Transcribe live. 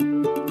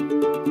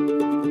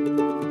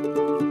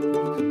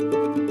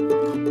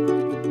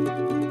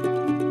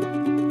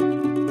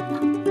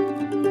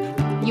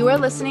You are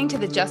listening to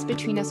the Just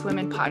Between Us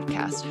Women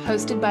podcast,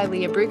 hosted by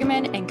Leah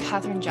Brueggemann and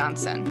Katherine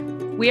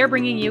Johnson. We are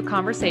bringing you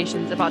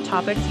conversations about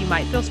topics you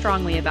might feel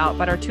strongly about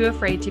but are too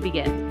afraid to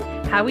begin.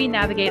 How we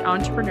navigate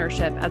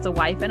entrepreneurship as a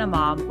wife and a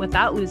mom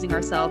without losing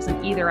ourselves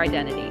in either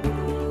identity.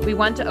 We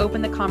want to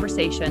open the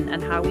conversation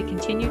on how we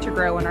continue to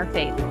grow in our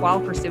faith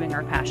while pursuing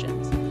our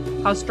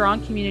passions. How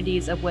strong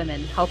communities of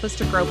women help us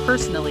to grow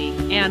personally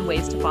and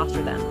ways to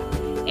foster them.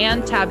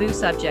 And taboo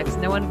subjects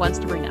no one wants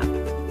to bring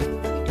up.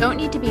 Don't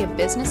need to be a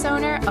business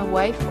owner, a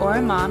wife, or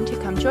a mom to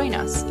come join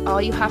us.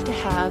 All you have to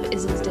have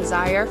is a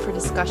desire for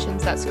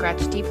discussions that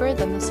scratch deeper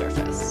than the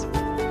surface.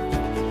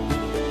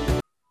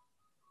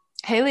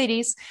 Hey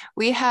ladies,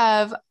 we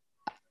have,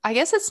 I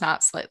guess it's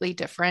not slightly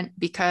different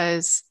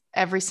because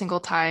every single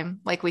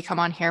time like we come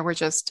on here, we're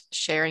just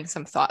sharing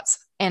some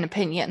thoughts and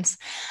opinions.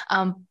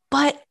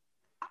 But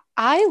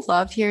I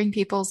love hearing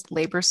people's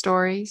labor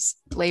stories,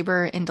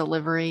 labor and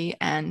delivery,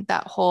 and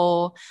that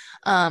whole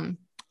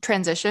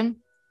transition.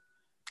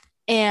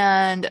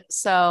 And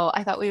so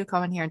I thought we would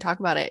come in here and talk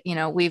about it. You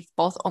know, we've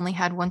both only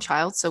had one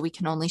child, so we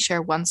can only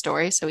share one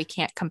story, so we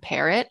can't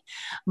compare it.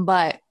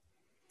 But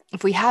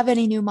if we have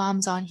any new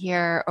moms on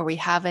here, or we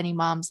have any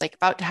moms like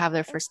about to have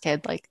their first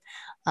kid, like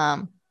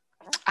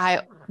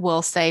I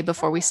will say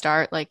before we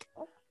start, like,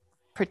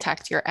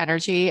 protect your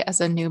energy as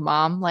a new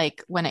mom,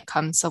 like when it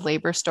comes to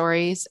labor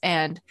stories.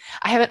 And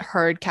I haven't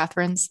heard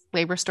Catherine's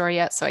labor story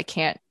yet, so I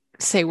can't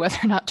say whether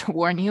or not to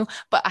warn you,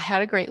 but I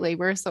had a great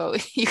labor, so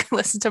you can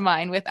listen to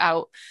mine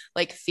without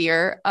like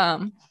fear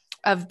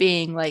of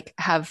being like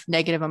have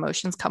negative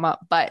emotions come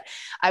up. But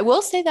I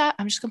will say that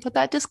I'm just gonna put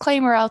that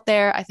disclaimer out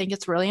there. I think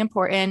it's really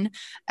important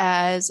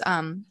as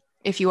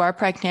if you are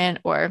pregnant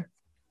or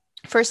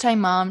first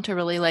time mom to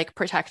really like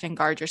protect and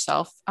guard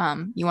yourself.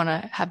 You want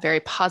to have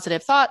very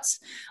positive thoughts.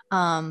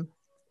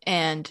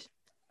 And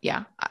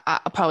yeah,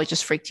 I'll probably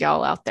just freak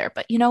y'all out there,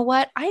 but you know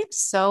what? I am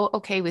so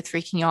okay with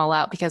freaking y'all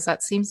out because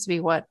that seems to be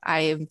what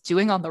I am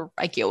doing on the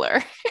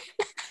regular.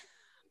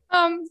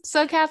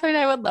 So Catherine,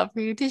 I would love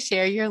for you to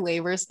share your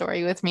labor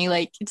story with me.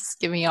 Like, just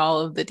give me all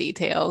of the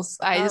details.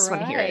 I just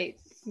want to hear it.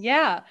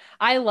 Yeah,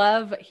 I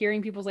love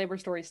hearing people's labor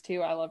stories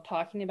too. I love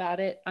talking about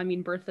it. I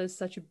mean, birth is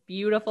such a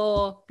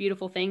beautiful,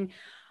 beautiful thing.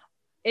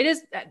 It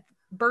is,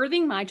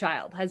 birthing my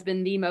child has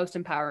been the most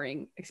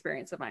empowering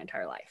experience of my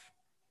entire life.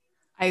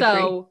 I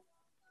agree.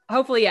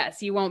 Hopefully,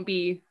 yes, you won't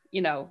be,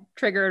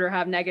 triggered or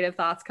have negative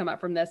thoughts come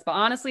up from this. But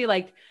honestly,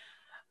 like,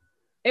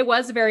 it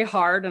was very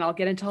hard, and I'll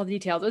get into all the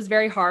details. It was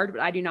very hard,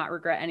 but I do not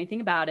regret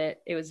anything about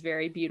it. It was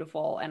very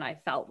beautiful, and I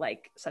felt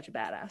like such a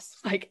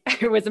badass. Like,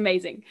 it was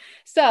amazing.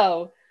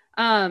 So,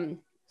 I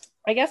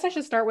guess I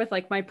should start with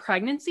like my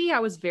pregnancy. I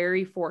was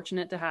very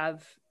fortunate to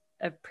have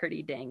a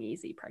pretty dang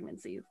easy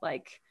pregnancy.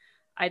 Like,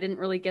 I didn't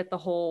really get the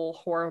whole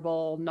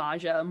horrible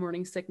nausea,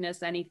 morning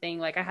sickness, anything.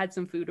 Like, I had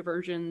some food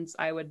aversions.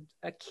 I would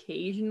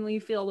occasionally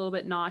feel a little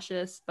bit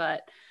nauseous,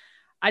 but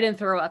I didn't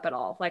throw up at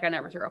all. Like, I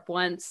never threw up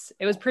once.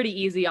 It was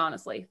pretty easy,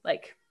 honestly,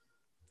 like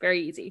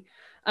very easy.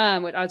 I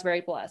was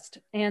very blessed.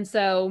 And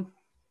so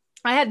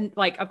I had,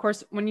 like, of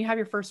course, when you have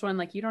your first one,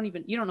 like, you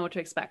don't know what to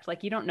expect.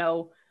 Like, you don't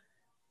know,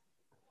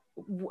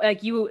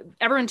 like,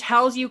 everyone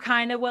tells you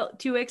kind of what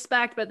to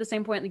expect, but at the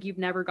same point, like, you've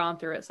never gone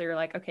through it. So you're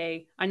like,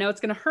 okay, I know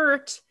it's going to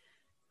hurt.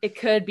 It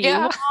could be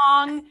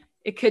long.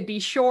 It could be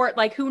short.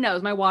 Like, who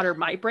knows? My water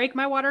might break.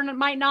 My water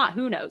might not.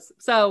 Who knows?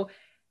 So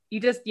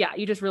you just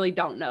really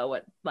don't know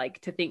what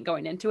like to think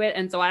going into it.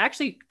 And so I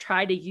actually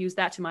try to use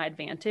that to my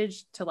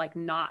advantage to like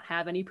not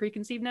have any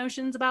preconceived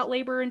notions about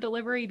labor and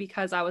delivery,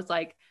 because I was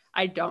like,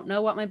 I don't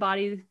know what my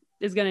body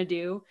is going to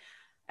do.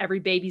 Every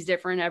baby's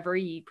different.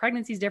 Every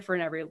pregnancy is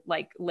different. Every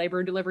like labor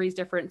and delivery is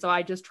different. So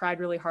I just tried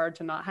really hard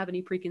to not have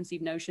any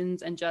preconceived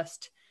notions and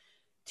just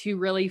to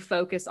really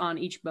focus on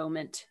each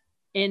moment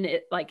in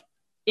it, like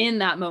in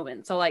that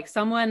moment. So like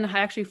I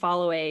actually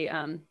follow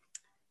a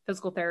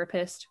physical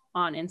therapist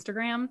on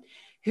Instagram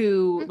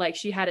who like,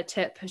 she had a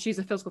tip. She's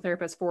a physical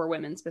therapist for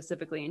women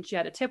specifically. And she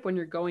had a tip when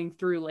you're going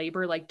through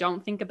labor, like,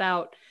 don't think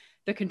about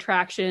the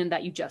contraction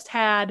that you just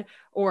had,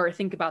 or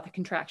think about the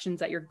contractions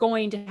that you're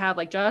going to have.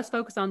 Like, just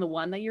focus on the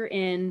one that you're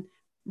in,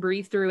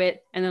 breathe through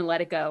it, and then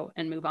let it go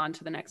and move on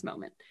to the next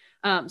moment.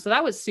 So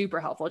that was super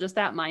helpful. Just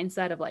that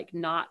mindset of like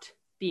not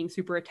being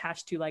super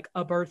attached to like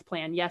a birth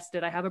plan. Yes.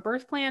 Did I have a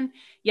birth plan?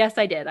 Yes,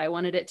 I did. I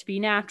wanted it to be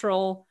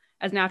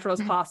as natural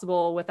as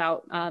possible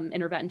without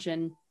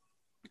intervention,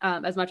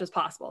 as much as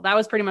possible. That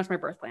was pretty much my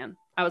birth plan.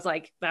 I was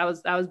like, that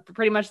was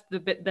pretty much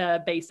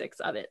the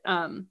basics of it.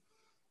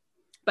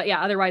 But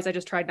yeah, otherwise I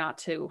just tried not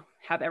to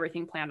have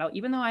everything planned out,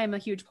 even though I am a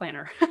huge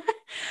planner,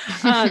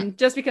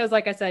 just because,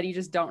 like I said, you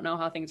just don't know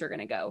how things are going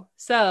to go.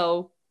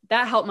 So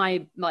that helped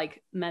my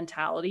like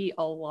mentality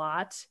a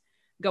lot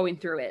going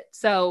through it.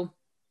 So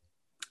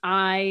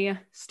I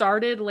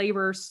started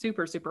labor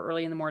super, super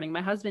early in the morning.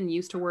 My husband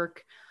used to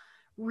work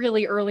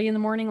really early in the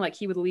morning. Like,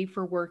 he would leave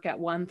for work at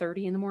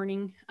 1:30 in the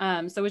morning.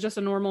 So it was just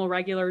a normal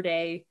regular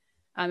day.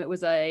 It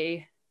was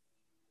a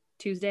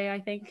Tuesday, I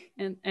think.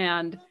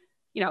 And,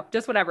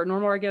 just whatever,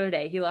 normal regular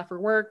day. He left for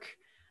work.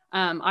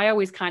 I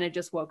always kind of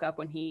just woke up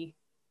when he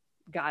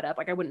got up.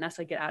 Like I wouldn't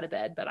necessarily get out of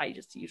bed, but I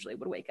just usually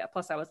would wake up.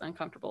 Plus I was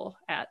uncomfortable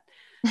at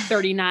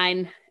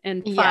 39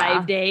 and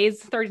 5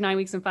 days, 39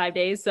 weeks and 5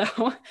 days.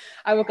 So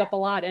I woke up a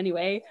lot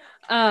anyway.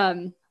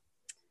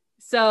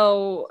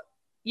 So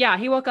yeah,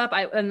 he woke up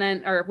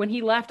or when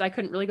he left, I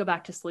couldn't really go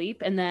back to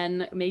sleep. And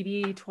then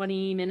maybe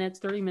 20 minutes,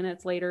 30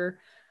 minutes later,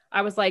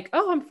 I was like,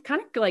 oh, I'm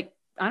kind of like,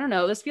 I don't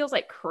know, this feels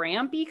like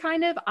crampy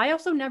kind of. I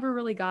also never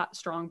really got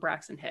strong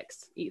Braxton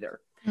Hicks either.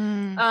 So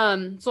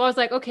I was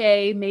like,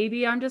 okay,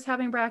 maybe I'm just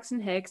having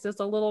Braxton Hicks. It's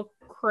a little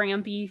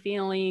crampy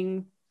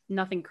feeling,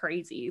 nothing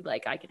crazy.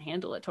 Like I can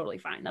handle it totally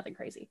fine. Nothing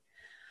crazy.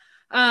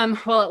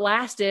 Well, it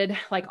lasted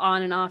like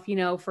on and off,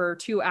 for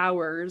 2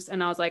 hours.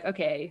 And I was like,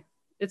 okay,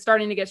 it's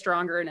starting to get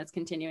stronger and it's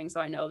continuing.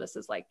 So I know this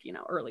is like,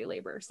 early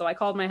labor. So I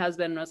called my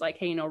husband and was like,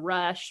 hey, no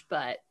rush,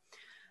 but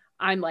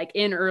I'm like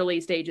in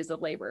early stages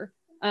of labor.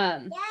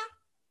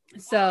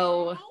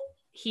 So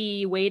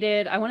he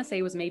waited, I want to say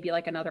it was maybe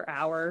like another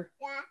hour,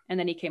 and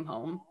then he came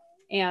home.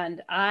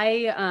 And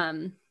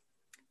I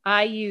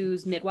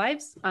use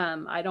midwives.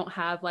 I don't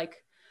have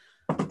like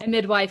a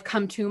midwife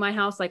come to my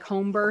house, like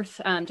home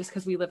birth, just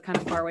because we live kind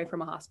of far away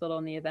from a hospital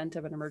in the event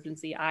of an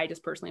emergency. I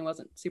just personally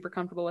wasn't super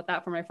comfortable with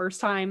that for my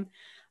first time.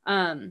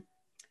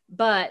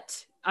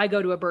 But I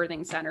go to a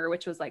birthing center,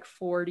 which was like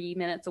 40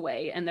 minutes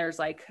away, and there's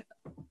like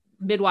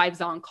midwives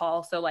on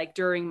call. So like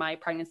during my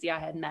pregnancy, I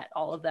had met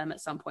all of them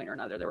at some point or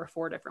another. There were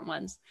 4 different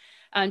ones.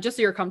 Just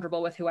so you're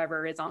comfortable with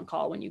whoever is on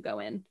call when you go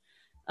in.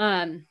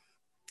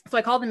 So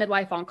I called the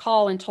midwife on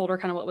call and told her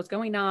kind of what was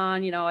going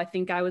on. I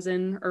think I was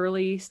in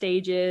early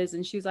stages,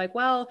 and she was like,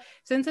 well,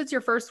 since it's your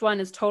first one,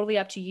 it's totally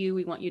up to you.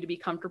 We want you to be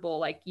comfortable.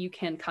 Like you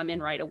can come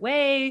in right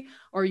away,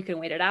 or you can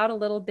wait it out a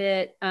little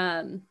bit.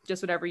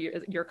 Just whatever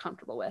you're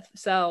comfortable with.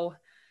 So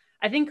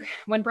I think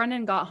when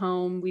Brendan got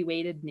home, we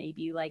waited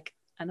maybe like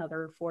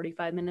another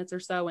 45 minutes or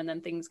so. And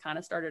then things kind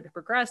of started to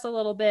progress a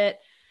little bit,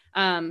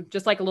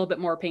 just like a little bit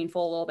more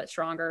painful, a little bit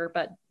stronger,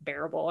 but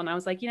bearable. And I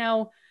was like,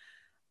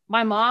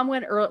 my mom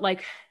went early,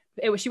 like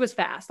she was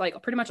fast. Like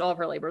pretty much all of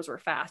her labors were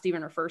fast,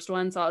 even her first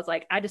one. So I was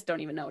like, I just don't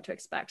even know what to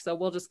expect. So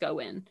we'll just go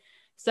in.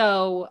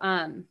 So,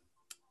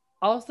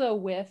 also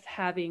with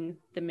having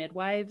the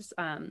midwives,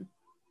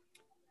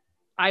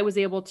 I was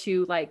able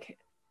to like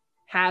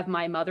have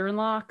my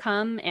mother-in-law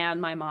come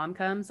and my mom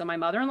come. So my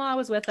mother-in-law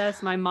was with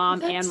us, my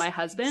mom and my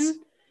husband,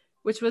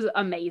 which was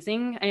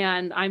amazing.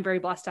 And I'm very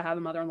blessed to have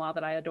a mother-in-law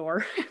that I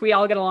adore. We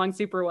all get along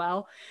super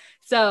well.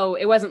 So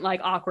it wasn't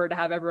like awkward to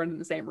have everyone in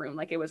the same room.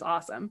 Like it was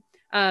awesome.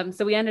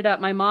 So we ended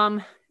up, my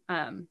mom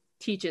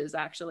teaches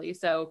actually.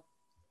 So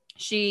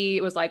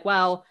she was like,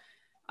 well,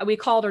 we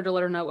called her to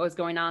let her know what was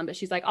going on, but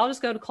she's like, I'll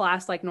just go to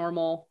class like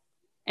normal.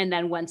 And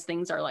then once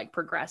things are like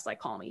progressed, like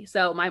call me.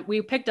 So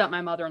we picked up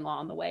my mother-in-law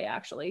on the way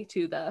actually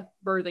to the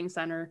birthing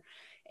center.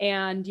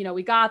 And,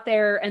 we got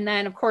there. And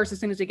then of course, as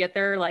soon as we get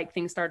there, like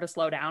things started to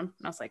slow down.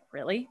 And I was like,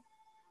 really?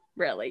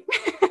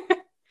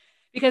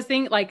 Because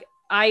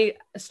I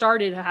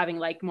started having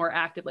like more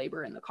active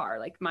labor in the car.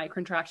 Like my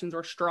contractions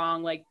were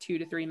strong, like 2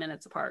 to 3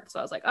 minutes apart. So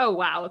I was like, oh,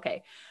 wow.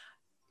 Okay.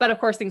 But of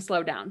course things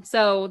slowed down.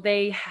 So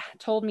they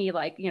told me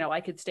like,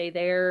 I could stay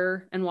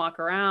there and walk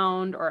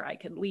around, or I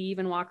could leave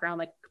and walk around.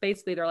 Like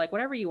basically they're like,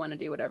 whatever you want to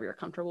do, whatever you're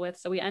comfortable with.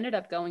 So we ended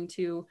up going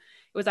to,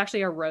 it was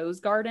actually a rose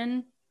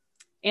garden.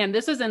 And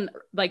this was in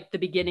like the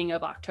beginning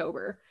of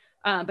October.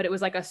 But it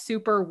was like a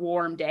super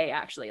warm day,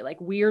 actually, like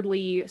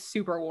weirdly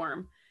super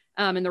warm.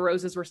 And the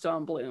roses were still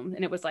in bloom,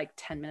 and it was like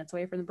 10 minutes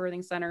away from the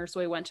birthing center.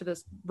 So we went to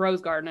this rose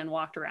garden and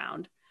walked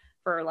around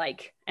for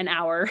like an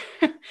hour.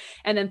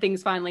 And then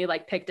things finally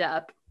like picked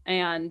up.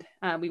 And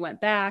we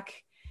went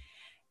back,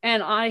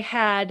 and I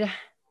had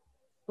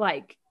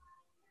like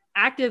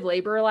active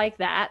labor like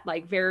that,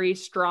 like very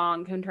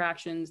strong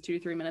contractions, 2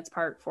 to 3 minutes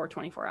apart for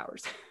 24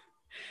 hours.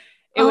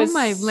 It was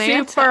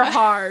super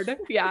hard.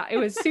 Yeah, it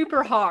was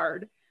super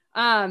hard.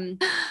 And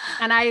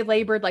I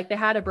labored, like they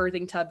had a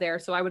birthing tub there.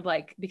 So I would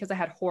like, because I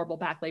had horrible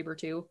back labor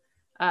too,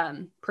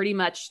 pretty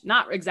much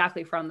not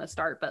exactly from the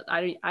start, but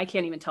I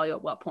can't even tell you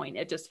at what point.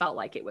 It just felt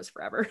like it was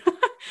forever,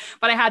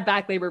 but I had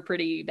back labor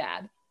pretty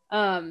bad.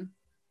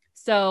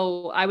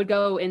 So I would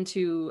go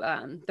into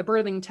the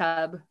birthing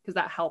tub because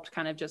that helped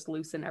kind of just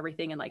loosen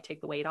everything and like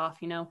take the weight off,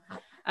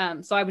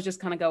 so I would just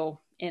kind of go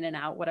in and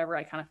out, whatever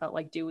I kind of felt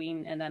like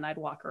doing. And then I'd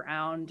walk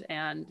around.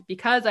 And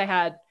because I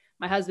had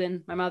my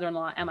husband, my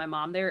mother-in-law, and my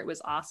mom there, it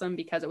was awesome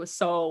because it was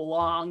so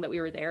long that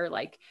we were there.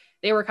 Like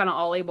they were kind of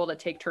all able to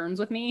take turns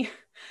with me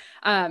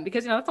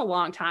because, that's a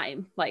long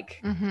time.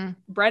 Like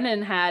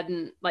Brendan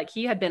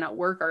he had been at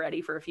work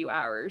already for a few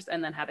hours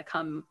and then had to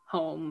come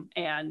home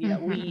and,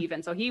 leave.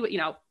 And so he,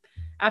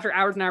 after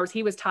hours and hours,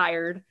 he was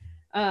tired.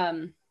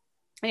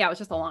 Yeah, it was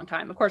just a long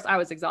time. Of course, I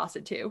was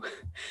exhausted too.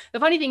 The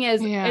funny thing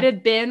is it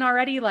had been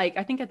already like,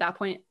 I think at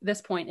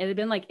this point, it had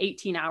been like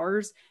 18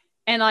 hours.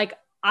 And like,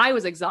 I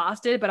was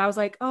exhausted, but I was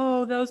like,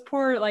 oh, those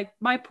poor, like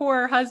my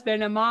poor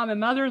husband and mom and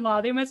mother-in-law,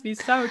 they must be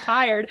so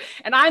tired.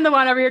 And I'm the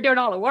one over here doing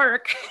all the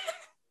work.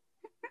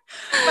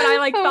 But I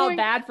like Oh felt my.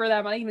 bad for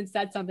them. I even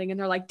said something and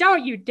they're like,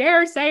 don't you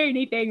dare say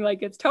anything.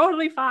 Like it's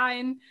totally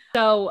fine.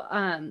 So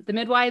the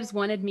midwives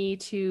wanted me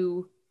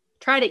to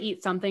try to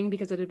eat something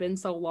because it had been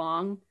so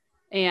long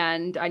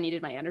and I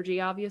needed my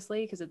energy,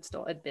 obviously, because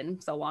had been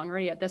so long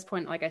already. At this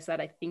point, like I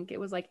said, I think it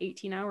was like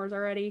 18 hours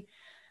already.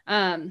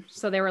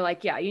 So they were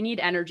like, yeah, you need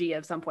energy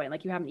at some point.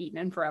 Like you haven't eaten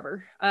in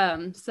forever.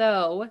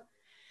 So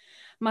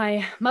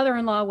my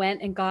mother-in-law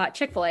went and got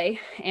Chick-fil-A,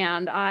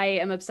 and I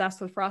am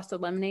obsessed with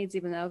frosted lemonades,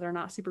 even though they're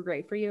not super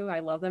great for you. I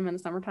love them in the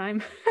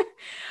summertime.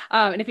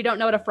 And if you don't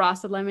know what a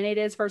frosted lemonade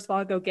is, first of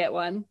all, go get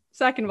one.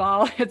 Second of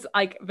all, it's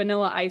like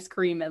vanilla ice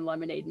cream and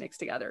lemonade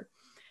mixed together.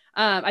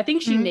 I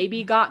think she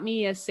maybe got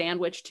me a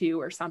sandwich too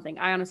or something.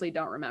 I honestly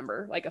don't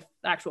remember, like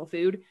actual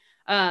food.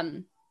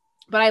 But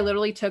I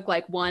literally took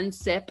like one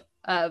sip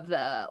of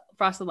the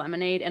frosted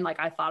lemonade and like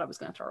I thought I was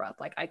going to throw up.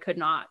 Like I could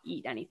not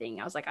eat anything.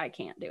 I was like, I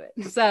can't do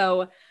it.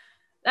 So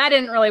that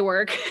didn't really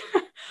work.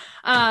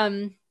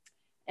 And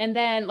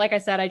then, like I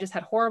said, I just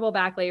had horrible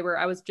back labor.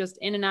 I was just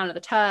in and out of the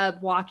tub,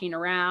 walking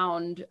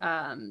around.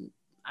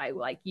 I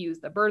like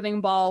used the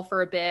birthing ball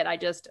for a bit.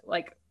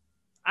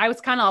 I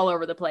was kind of all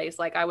over the place.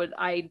 Like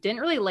I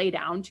didn't really lay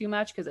down too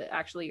much because it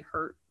actually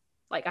hurt.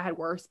 Like I had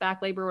worse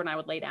back labor when I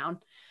would lay down.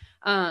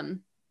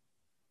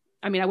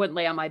 I mean, I wouldn't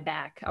lay on my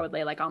back. I would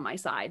lay like on my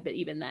side, but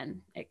even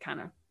then it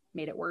kind of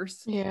made it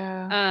worse.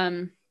 Yeah.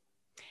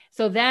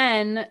 So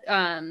then,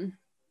 one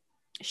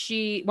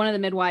of the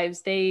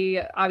midwives,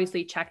 they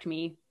obviously checked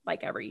me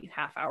like every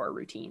half hour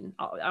routine,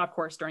 of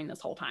course, during this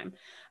whole time.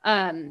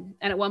 And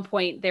at one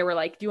point they were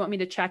like, do you want me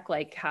to check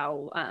like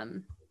how,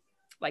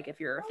 like if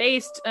you're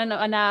effaced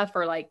enough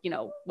or like, you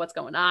know, what's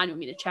going on, you want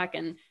me to check?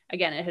 And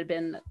again, it had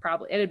been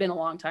a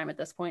long time at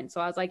this point. So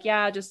I was like,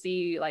 yeah, just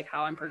see like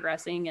how I'm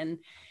progressing. And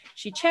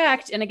she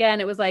checked. And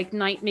again, it was like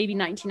maybe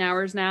 19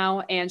 hours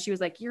now. And she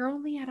was like, you're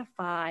only at a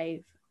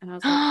 5. And I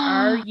was like,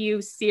 are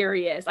you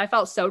serious? I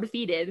felt so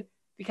defeated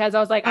because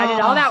I was like, I did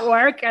all that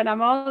work and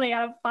I'm only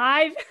at a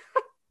 5.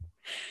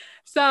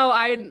 So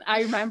I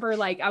remember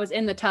like I was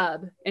in the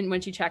tub and when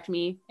she checked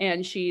me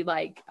and she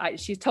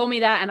told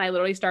me that and I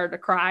literally started to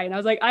cry and I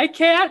was like, I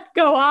can't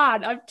go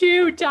on. I'm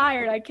too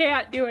tired. I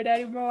can't do it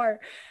anymore.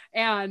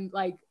 And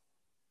like,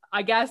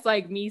 I guess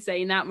like me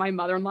saying that, my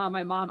mother-in-law,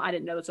 my mom, I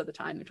didn't know this at the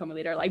time. They told me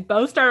later, like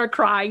both started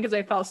crying because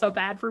they felt so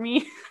bad for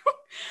me.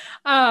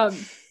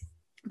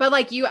 But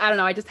like I don't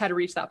know. I just had to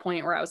reach that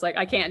point where I was like,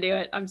 I can't do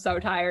it. I'm so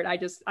tired. I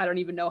don't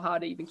even know how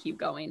to even keep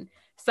going.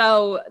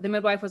 So the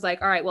midwife was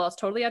like, all right, well, it's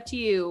totally up to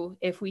you.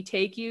 If we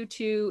take you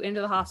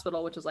into the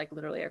hospital, which is like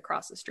literally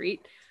across the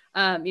street,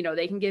 you know,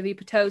 they can give you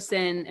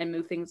Pitocin and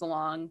move things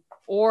along.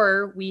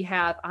 Or we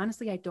have,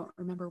 honestly, I don't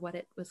remember what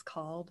it was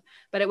called,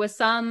 but it was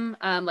some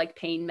like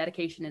pain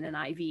medication in an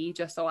IV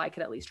just so I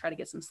could at least try to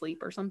get some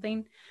sleep or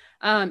something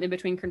in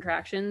between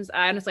contractions.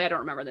 I don't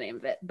remember the name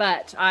of it,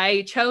 but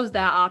I chose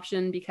that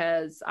option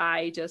because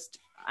I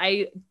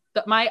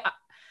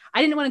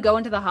didn't want to go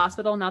into the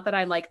hospital. Not that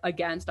I'm like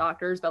against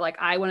doctors, but like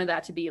I wanted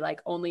that to be like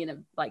only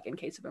in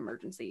case of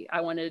emergency. I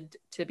wanted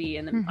to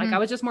be like I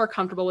was just more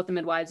comfortable with the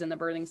midwives in the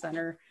birthing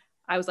center.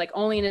 I was like,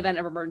 only in event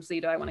of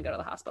emergency do I want to go to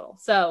the hospital.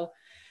 So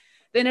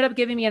they ended up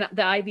giving me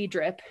the IV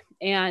drip,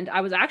 and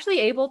I was actually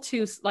able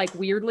to like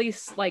weirdly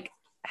like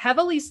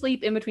heavily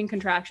sleep in between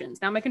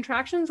contractions. Now my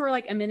contractions were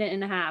like a minute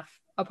and a half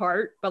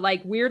apart, but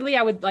like weirdly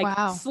I would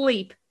like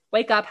sleep,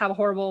 wake up, have a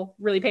horrible,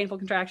 really painful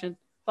contraction,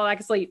 fall back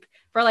asleep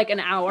for like an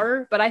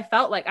hour. But I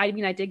felt like, I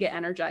mean, I did get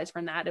energized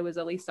from that. It was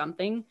at least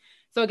something.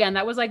 So again,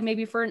 that was like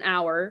maybe for an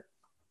hour.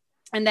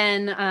 And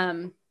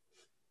then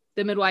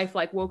the midwife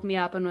like woke me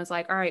up and was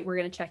like, all right, we're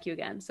going to check you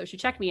again. So she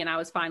checked me and I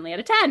was finally at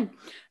a 10.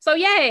 So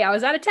yay, I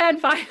was at a 10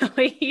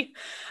 finally.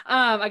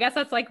 I guess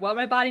that's like what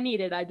my body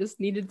needed. I just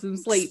needed some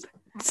sleep.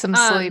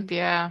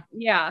 Yeah.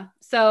 Yeah.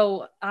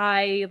 So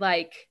I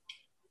like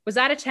was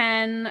at a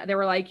 10. They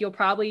were like, you'll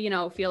probably, you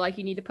know, feel like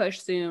you need to push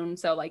soon.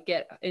 So like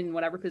get in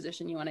whatever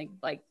position you want to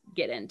like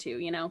get into,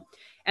 you know?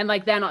 And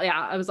like, then, yeah,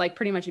 I was like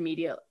pretty much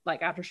immediate.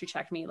 Like after she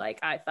checked me, like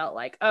I felt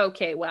like,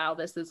 okay, wow,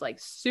 this is like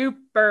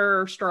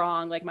super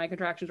strong. Like my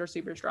contractions are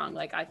super strong.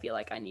 Like I feel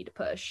like I need to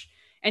push.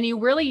 And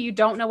you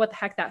don't know what the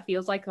heck that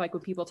feels like when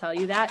people tell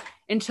you that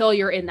until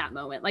you're in that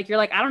moment. Like, you're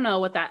like, I don't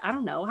know.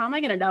 How am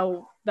I going to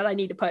know that I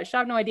need to push? I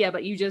have no idea,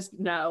 but you just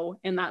know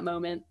in that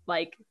moment.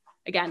 Like,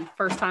 again,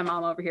 first time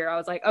mom over here, I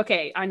was like,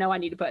 okay, I know I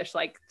need to push.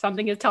 Like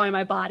something is telling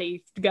my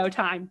body to go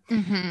time.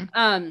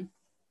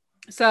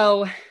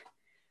 So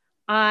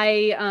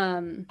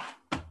I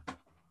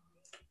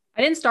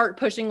didn't start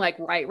pushing like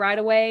right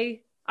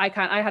away. I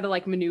had to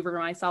like maneuver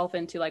myself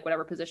into like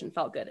whatever position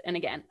felt good. And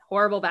again,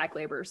 horrible back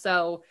labor.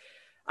 So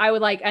I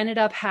would like I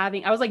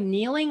was like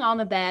kneeling on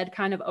the bed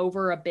kind of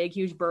over a big,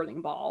 huge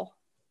birthing ball.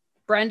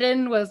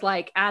 Brendan was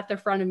like at the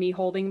front of me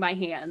holding my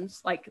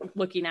hands, like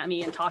looking at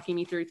me and talking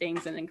me through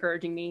things and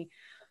encouraging me.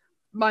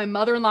 My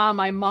mother-in-law,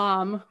 my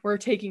mom were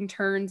taking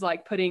turns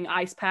like putting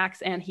ice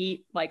packs and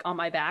heat like on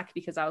my back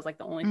because I was like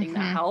the only thing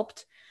that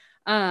helped.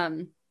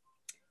 And,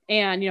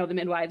 you know, the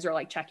midwives are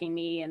like checking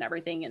me and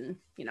everything and,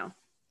 you know,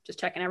 just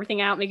checking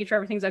everything out, making sure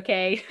everything's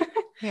okay.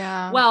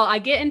 Yeah. Well, I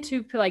get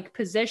into like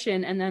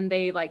position and then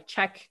they like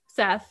check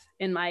Seth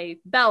in my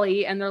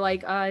belly and they're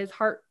like, his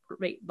heart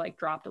rate like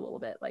dropped a little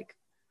bit. Like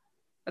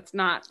that's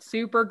not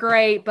super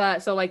great.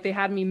 But so like they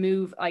had me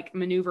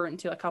maneuver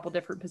into a couple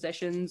different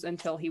positions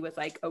until he was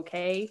like,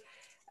 okay.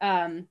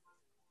 And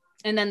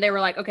then they were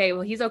like, okay,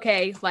 well, he's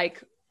okay.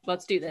 Like,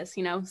 let's do this,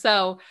 you know?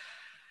 So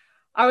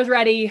I was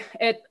ready.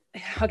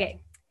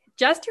 Okay.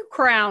 Just to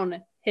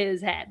crown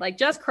his head, like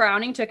just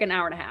crowning took an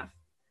hour and a half.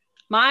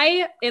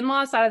 My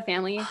in-law side of the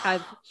family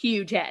have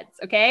huge heads.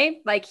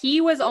 Okay. Like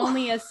he was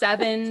only a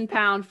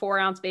 7-pound,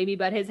 4-ounce baby,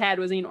 but his head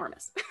was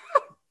enormous.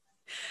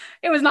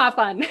 It was not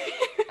fun.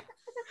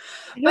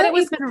 But it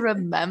was even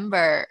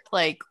remember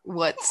like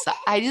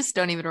I just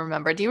don't even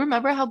remember. Do you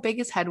remember how big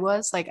his head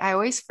was? Like I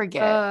always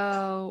forget.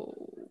 Oh,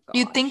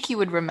 You'd think you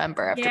would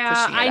remember after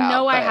yeah, pushing it I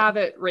know out, I but have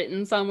it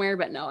written somewhere,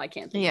 but no, I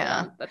can't think of it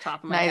on the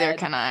top of my neither head.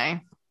 can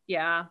I.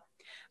 Yeah.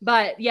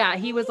 But yeah,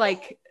 he was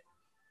like,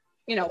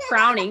 you know,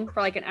 crowning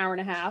for like an hour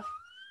and a half.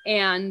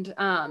 And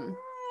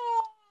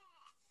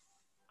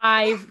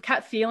I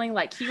kept feeling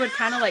like he would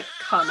kind of like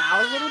come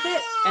out a little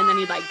bit and then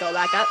he'd like go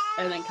back up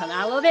and then come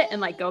out a little bit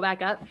and like go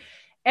back up.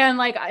 And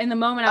like in the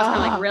moment I was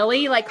kind of like,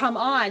 really? Like, come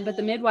on. But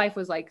the midwife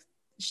was like,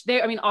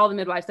 all the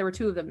midwives, there were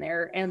 2 of them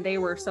there and they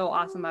were so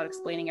awesome about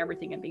explaining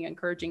everything and being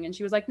encouraging. And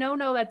she was like,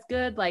 no, that's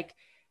good. Like,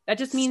 that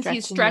just means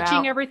he's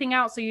stretching everything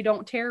out so you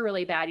don't tear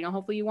really bad. You know,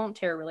 hopefully you won't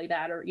tear really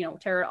bad or, you know,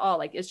 tear at all.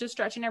 Like, it's just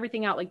stretching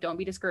everything out. Like, don't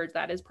be discouraged.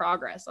 That is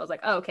progress. So I was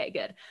like, oh, okay,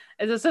 good.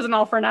 This isn't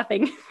all for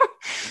nothing.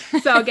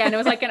 So again, it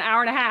was like an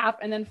hour and a half.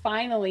 And then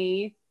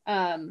finally,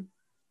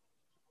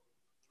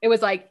 it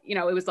was like, you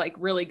know, it was like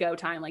really go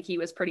time. Like he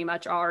was pretty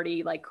much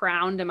already like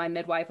crowned. And my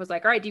midwife was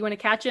like, all right, do you want to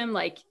catch him?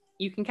 Like,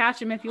 you can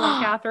catch him if you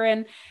want,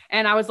 Catherine.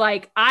 And I was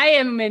like, I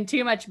am in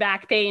too much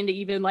back pain to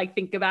even like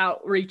think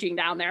about reaching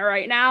down there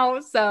right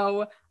now.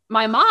 So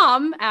my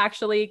mom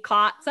actually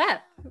caught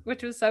Seth,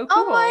 which was so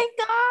cool. Oh my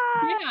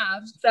God. Yeah.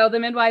 So the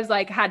midwives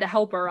like had to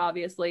help her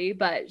obviously,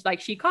 but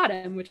like she caught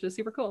him, which was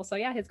super cool. So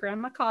yeah, his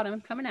grandma caught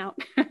him coming out.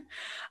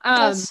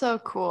 That's so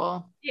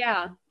cool.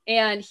 Yeah.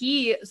 And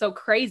so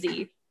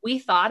crazy. We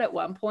thought at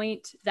one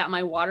point that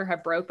my water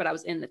had broke, but I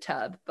was in the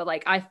tub, but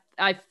like,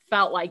 I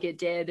felt like it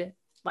did.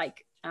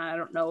 Like, I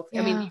don't know if,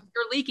 I mean,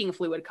 you're leaking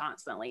fluid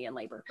constantly in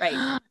labor,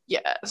 right?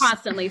 Yes.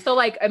 Constantly. So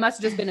like, it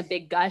must've just been a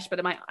big gush,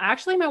 but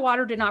my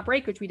water did not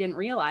break, which we didn't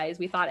realize.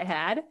 We thought it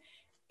had.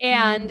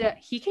 And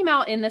he came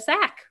out in the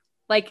sack,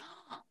 like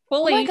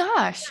fully. Oh my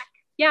gosh.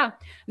 Yeah.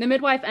 The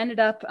midwife ended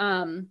up,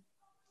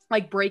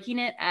 like breaking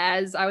it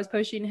as I was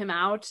pushing him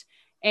out.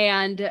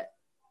 And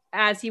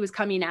as he was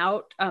coming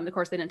out, of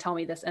course they didn't tell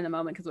me this in the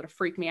moment because it would have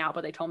freaked me out,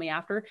 but they told me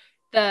after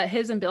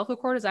his umbilical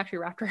cord is actually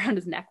wrapped around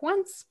his neck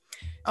once.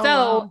 Oh, so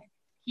wow.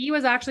 He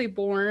was actually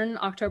born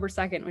October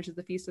 2nd, which is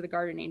the Feast of the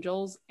Guardian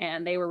Angels.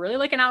 And they were really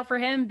looking out for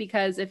him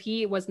because if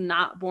he was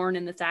not born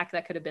in the sack,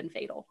 that could have been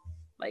fatal.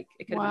 Like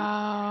it could have been.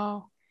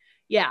 Wow.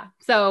 Yeah.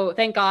 So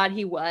thank God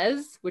he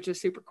was, which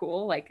is super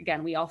cool. Like,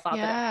 again, we all thought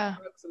that it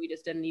broke, so we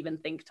just didn't even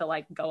think to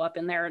like go up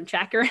in there and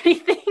check or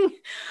anything.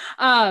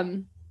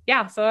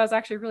 Yeah. So that was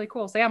actually really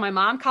cool. So yeah, my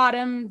mom caught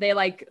him.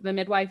 The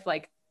midwife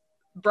like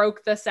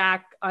broke the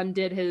sack,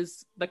 undid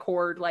the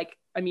cord like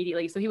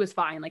immediately. So he was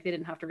fine. Like they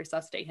didn't have to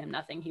resuscitate him,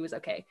 nothing. He was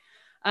okay.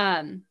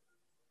 And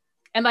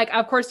like,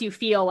 of course you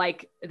feel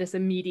like this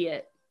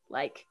immediate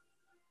like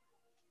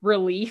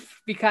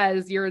relief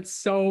because you're in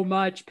so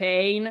much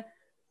pain.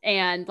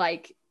 And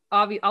like,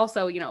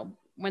 also, you know,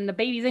 when the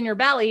baby's in your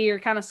belly, you're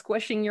kind of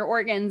squishing your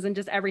organs and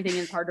just everything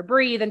is hard to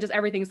breathe and just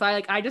everything. So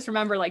I just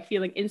remember like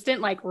feeling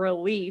instant like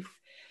relief.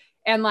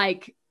 And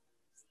like,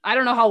 I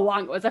don't know how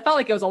long it was. I felt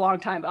like it was a long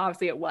time, but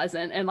obviously it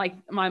wasn't. And like,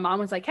 my mom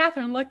was like,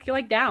 Catherine, look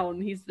like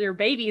down. Their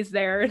baby's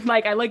there. And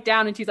like, I looked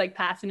down and she's like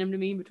passing him to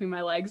me between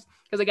my legs.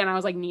 Cause again, I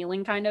was like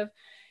kneeling kind of.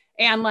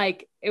 And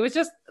like, it was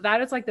just,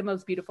 that is like the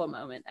most beautiful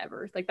moment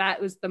ever. Like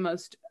that was the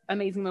most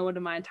amazing moment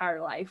of my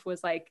entire life,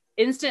 was like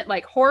instant,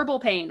 like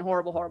horrible pain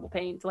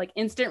to like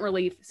instant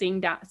relief,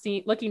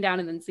 looking down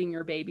and then seeing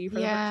your baby for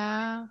the first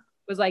time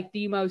was like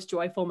the most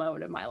joyful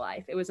moment of my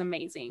life. It was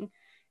amazing.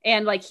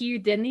 And like, he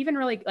didn't even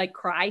really like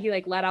cry. He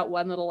like let out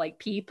one little like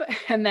peep.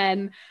 And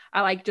then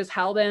I like just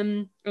held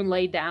him and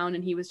laid down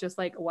and he was just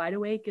like wide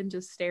awake and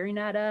just staring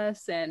at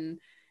us. And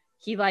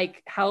he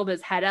like held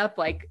his head up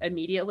like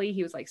immediately.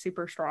 He was like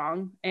super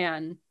strong.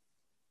 And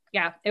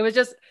yeah, it was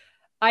just,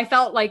 I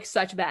felt like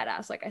such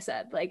badass. Like I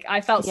said, like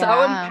I felt so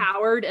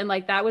empowered. And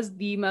like, that was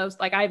the most,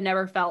 like I've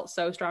never felt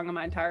so strong in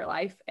my entire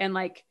life. And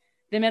like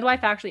the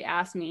midwife actually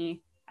asked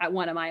me at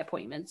one of my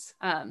appointments,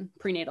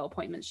 prenatal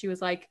appointments, she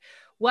was like,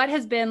 what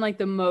has been like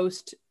the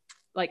most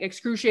like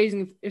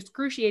excruciating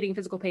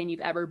physical pain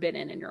you've ever been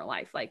in your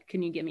life? Like,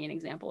 can you give me an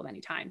example of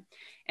any time?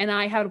 And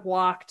I had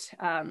walked,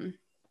 a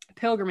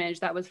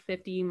pilgrimage that was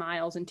 50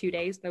 miles in 2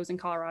 days. That was in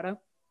Colorado.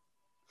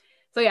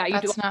 So yeah,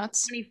 you do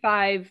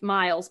 25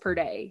 miles per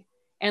day.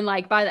 And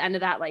like, by the end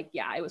of that, like,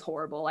 yeah, it was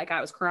horrible. Like I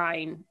was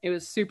crying. It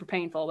was super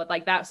painful, but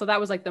like that, so that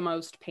was like the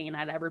most pain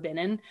I'd ever been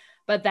in.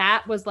 But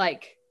that was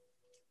like,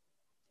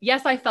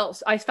 yes, I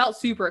felt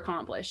super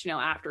accomplished,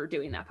 after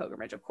doing that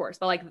pilgrimage, of course,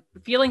 but like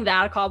feeling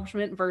that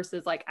accomplishment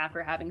versus like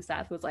after having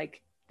Seth was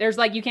like, there's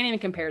like, you can't even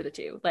compare the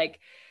two. Like,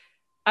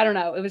 I don't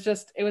know.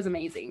 It was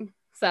amazing.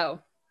 So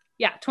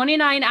yeah,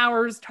 29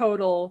 hours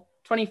total,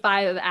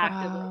 25 of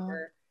active Wow.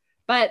 labor.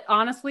 But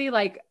honestly,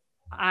 like,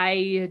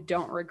 I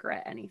don't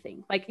regret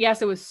anything. Like,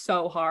 yes, it was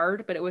so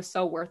hard, but it was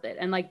so worth it.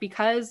 And like,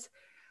 because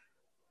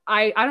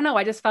I don't know,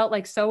 I just felt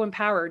like so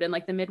empowered, and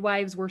like the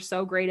midwives were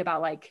so great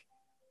about like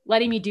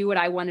letting me do what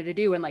I wanted to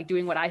do and like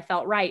doing what I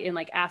felt right and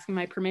like asking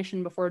my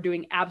permission before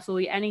doing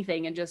absolutely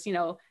anything. And just,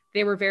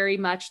 they were very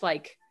much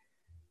like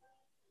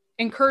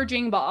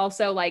encouraging, but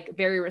also like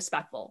very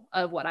respectful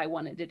of what I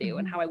wanted to do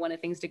and Mhm. how I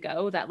wanted things to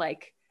go, that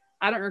like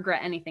I don't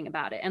regret anything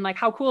about it. And like,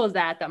 how cool is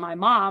that my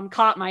mom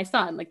caught my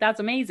son? Like, that's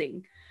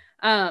amazing.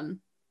 Um,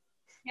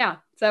 yeah.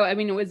 So, I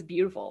mean, it was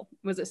beautiful.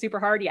 Was it super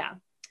hard? Yeah.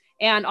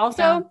 And Yeah.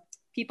 also,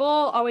 people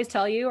always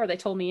tell you, or they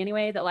told me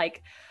anyway, that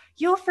like,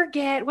 you'll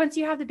forget once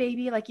you have the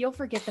baby, like, you'll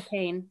forget the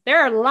pain.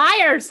 They're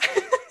liars.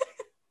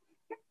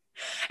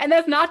 And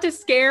that's not to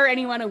scare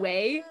anyone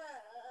away,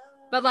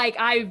 but like,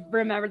 I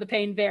remember the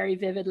pain very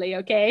vividly.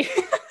 Okay.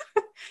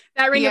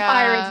 That ring of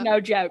fire is Yeah. no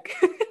joke.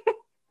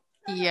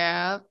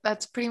 Yeah.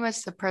 That's pretty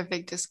much the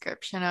perfect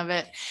description of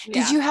it. Did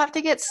Yeah. you have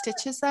to get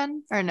stitches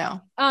then or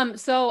no?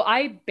 So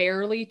I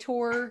barely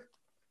tore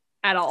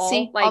at all.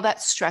 See, all Like,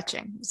 that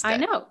stretching is I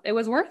good. know it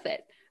was worth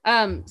it.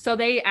 So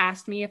they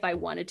asked me if I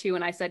wanted to,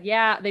 and I said,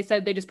 yeah. They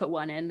said they just put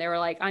one in. They were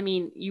like, I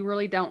mean, you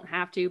really don't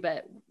have to,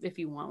 but if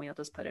you want, we'll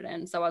just put it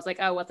in. So I was like,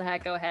 oh, what the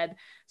heck? Go ahead.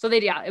 So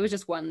yeah, it was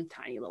just one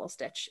tiny little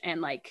stitch.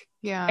 And like,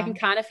 I Yeah. can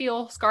kind of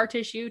feel scar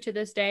tissue to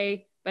this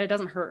day, but it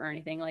doesn't hurt or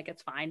anything. Like,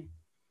 it's fine.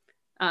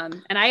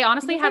 And I I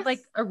honestly never had like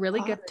a really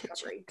good thought to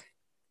recovery. check.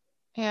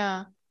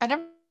 Yeah. I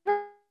never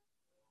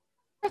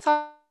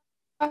thought.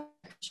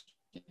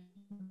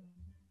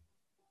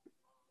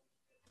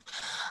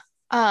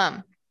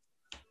 Um,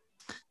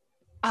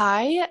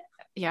 I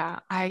yeah,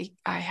 I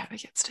had to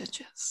get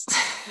stitches.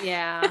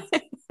 Yeah.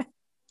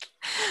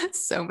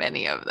 So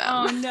many of them.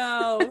 Oh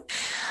no.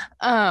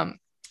 Um,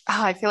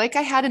 I feel like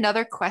I had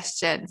another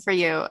question for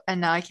you,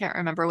 and now I can't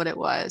remember what it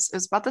was. It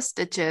was about the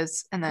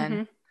stitches, and then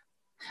Hmm.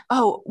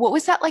 oh, what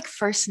was that like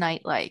first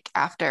night like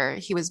after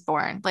he was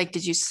born? Like,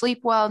 did you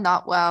sleep well,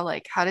 not well?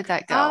 Like, how did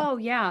that go? Oh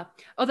yeah.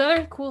 Oh, the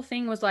other cool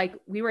thing was like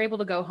we were able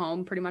to go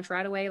home pretty much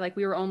right away. Like,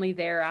 we were only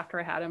there after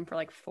I had him for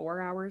like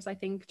 4 hours, I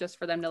think, just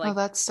for them to Oh, like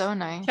that's so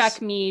nice.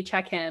 check me,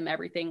 check him,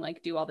 everything,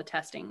 like do all the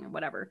testing,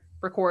 whatever,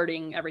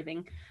 recording,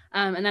 everything.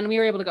 And then we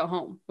were able to go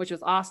home, which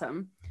was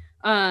awesome.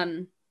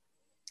 Um,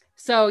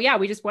 so yeah,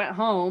 we just went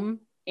home,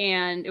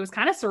 and it was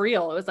kind of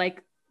surreal. It was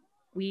like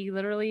we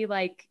literally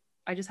like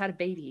I just had a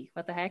baby.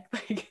 What the heck?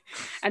 Like,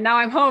 and now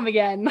I'm home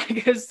again.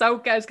 Like, it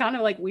was kind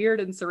of like weird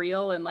and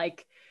surreal, and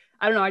like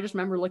I don't know. I just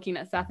remember looking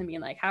at Seth and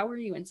being like, "How are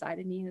you inside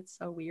of me? It's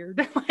so weird."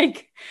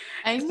 Like,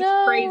 I it's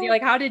just crazy. know.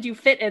 Like, how did you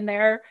fit in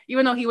there?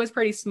 Even though he was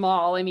pretty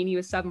small. I mean, he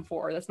was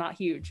 7'4". That's not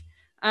huge.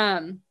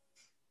 Um,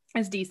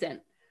 it's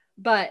decent,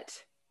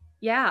 but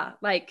yeah,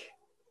 like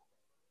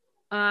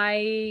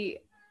I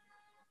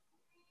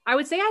I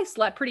would say I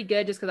slept pretty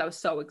good just because I was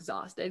so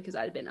exhausted because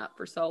I had been up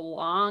for so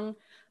long.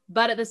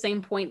 But at the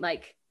same point,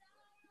 like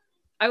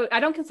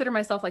I don't consider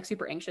myself like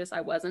super anxious.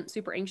 I wasn't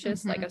super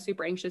anxious, like a Hmm.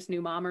 super anxious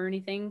new mom or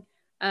anything.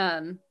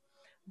 Um,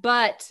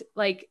 but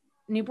like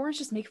newborns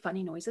just make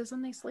funny noises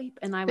when they sleep.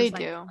 And I They was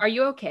like, do. are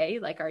you okay?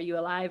 Like, are you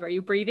alive? Are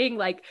you breathing?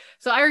 Like,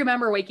 so I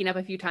remember waking up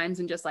a few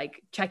times and just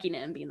like checking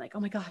in, being like, oh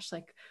my gosh,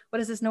 like, what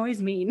does this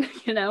noise mean?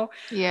 You know? Um,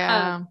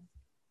 Yeah.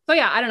 so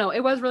yeah, I don't know.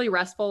 It was really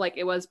restful. Like,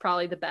 it was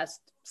probably the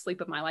best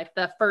sleep of my life.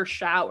 The first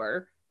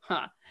shower,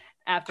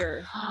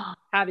 after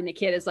having the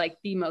kid is like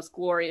the most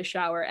glorious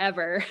shower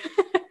ever.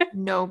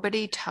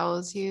 Nobody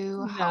tells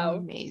you how No.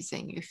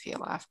 amazing you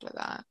feel after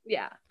that.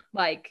 Yeah.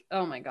 Like,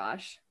 oh my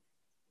gosh.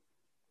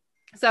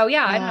 So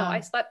yeah, I don't know. I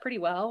Yeah. slept pretty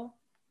well.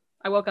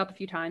 I woke up a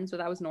few times, but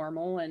that was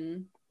normal.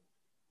 And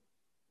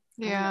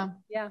I don't know. Yeah.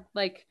 Yeah.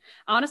 Like,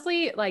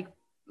 honestly, like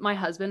my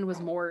husband was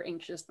more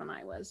anxious than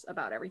I was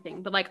about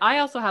everything. But like, I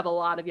also have a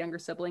lot of younger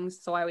siblings.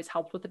 So I always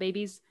helped with the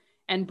babies.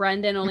 And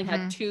Brendan only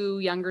had Hmm. two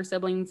younger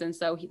siblings. And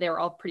so they were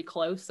all pretty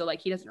close. So like,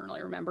 he doesn't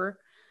really remember.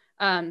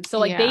 So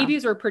like Yeah.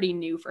 babies were pretty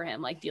new for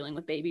him. Like, dealing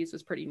with babies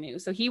was pretty new.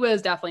 So he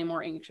was definitely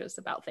more anxious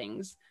about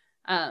things.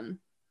 Um,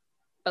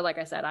 but like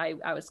I said,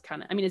 I was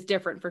kind of, I mean, it's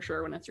different for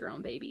sure when it's your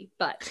own baby,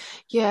 but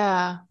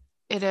Yeah.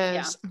 It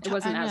yeah, is. it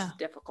wasn't I as know.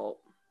 difficult.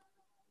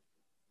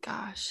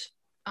 Gosh.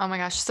 Oh my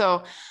gosh.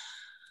 So,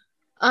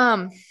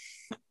 um,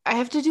 I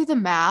have to do the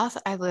math.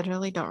 I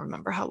literally don't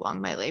remember how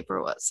long my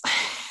labor was.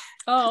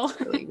 Oh. It's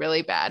really,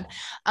 really bad.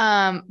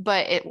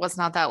 But it was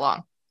not that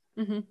long.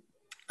 Hmm.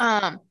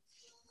 Um,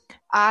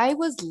 I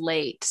was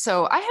late.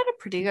 So I had a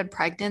pretty good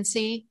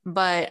pregnancy,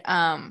 but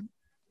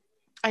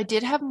I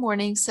did have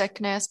morning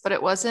sickness, but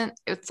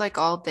it's like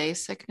all day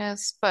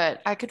sickness,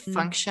 but I could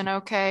function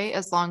okay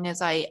as long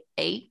as I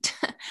ate.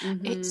 I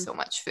ate Hmm. so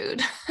much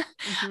food.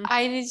 Hmm.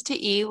 I needed to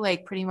eat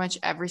like pretty much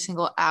every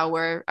single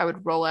hour. I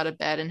would roll out of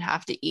bed and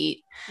have to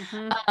eat.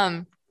 Hmm.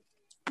 Um,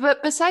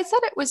 But besides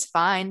that, it was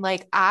fine.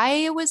 Like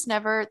I was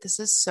never, this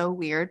is so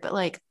weird, but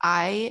like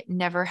I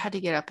never had to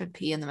get up and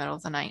pee in the middle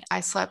of the night. I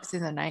slept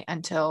through the night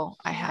until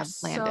I You're had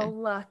so Landon.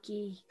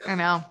 lucky. I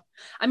know.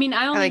 I mean,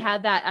 I I only like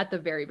had that at the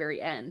very,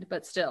 very end,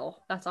 but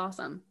still, that's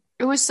awesome.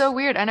 it was so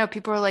weird. I know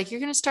people were like,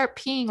 you're gonna start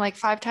peeing like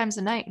 5 times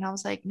a night. And I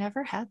was like,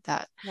 never had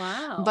that.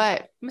 Wow.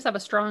 But You must have a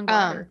strong um,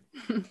 bladder.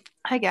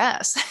 I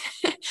guess.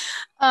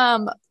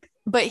 um,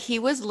 but he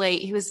was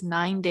late. He was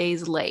 9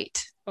 days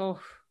late. Oh,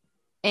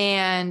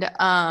 And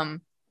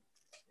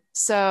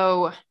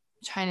so I'm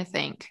trying to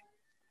think.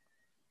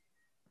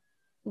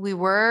 We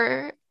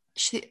were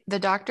the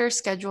doctor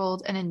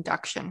scheduled an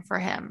induction for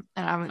him,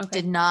 and I okay.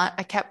 did not.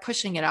 I kept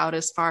pushing it out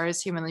as far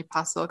as humanly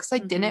possible because I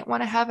Hmm. didn't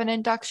want to have an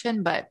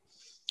induction, but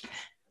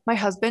my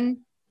husband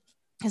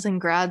is in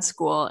grad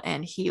school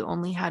and he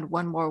only had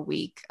one more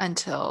week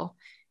until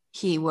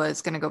he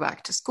was going to go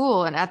back to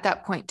school. And at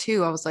that point,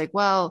 too, I was like,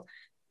 well,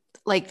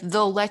 like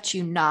they'll let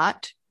you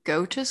not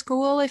go to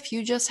school if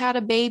you just had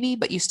a baby,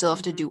 but you still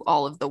have to Hmm. do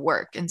all of the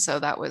work. And so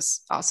that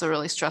was also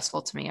really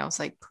stressful to me. I was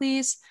like,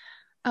 please,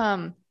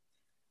 um,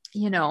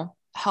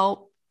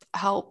 help,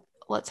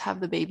 let's have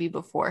the baby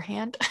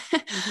beforehand.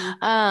 Hmm.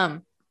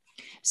 um,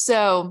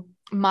 so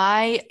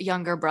my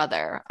younger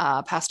brother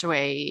passed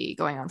away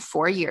going on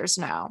 4 years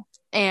now.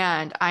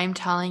 And I'm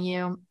telling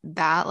you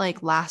that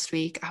like last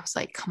week, I was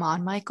like, come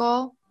on,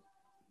 Michael,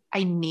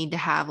 I need to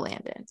have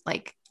Landon.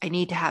 Like, I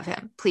need to have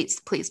him. Please,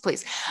 please,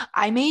 please.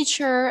 I made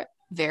sure,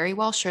 very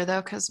well sure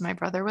though, because my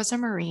brother was a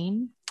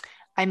Marine.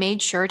 I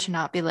made sure to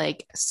not be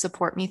like,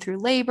 support me through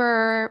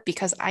labor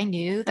because I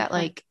knew that,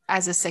 like,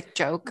 as a sick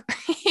joke,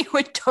 he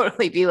would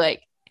totally be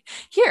like,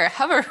 here,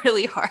 have a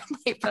really hard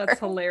That's labor.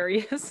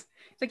 hilarious.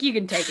 It's like you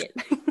can take it.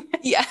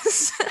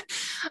 Yes.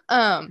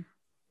 um,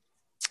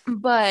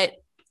 but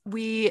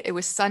it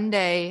was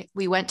Sunday.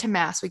 We went to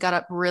mass. We got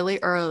up really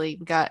early.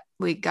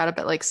 We got up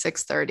at like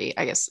 6:30,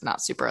 I guess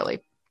not super early.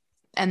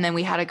 And then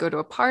we had to go to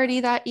a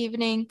party that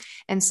evening.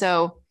 And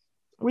so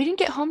we didn't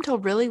get home till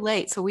really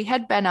late. So we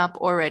had been up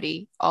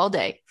already all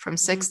day from Mhm.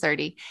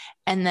 6:30.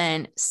 And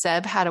then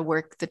Seb had to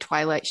work the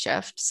twilight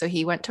shift. So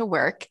he went to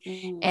work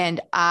Ooh. and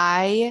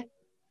I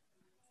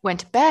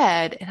went to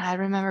bed. And I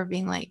remember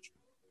being like,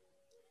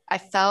 I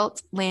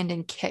felt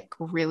Landon kick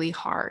really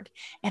hard.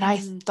 And I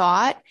Mm.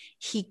 thought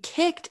he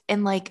kicked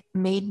and like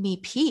made me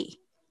pee.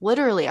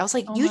 Literally, I was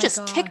like, Oh you my just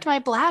God. kicked my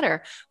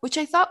bladder, which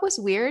I thought was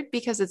weird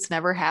because it's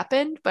never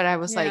happened. But I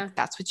was Yeah. like,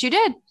 that's what you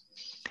did.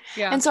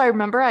 Yeah. And so I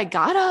remember I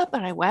got up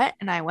and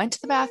I went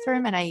to the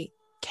bathroom and I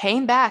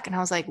came back and I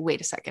was like, wait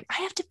a second,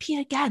 I have to pee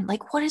again.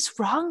 Like, what is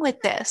wrong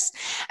with this?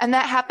 And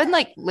that happened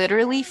like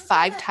literally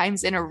 5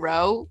 times in a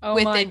row Oh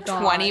my within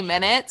 20 gosh.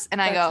 minutes.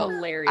 And I That's go,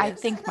 hilarious. I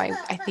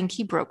think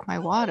he broke my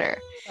water.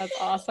 That's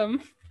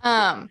awesome.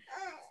 Um,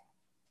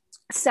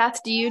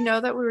 Seth, do you know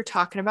that we were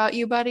talking about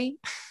you, buddy?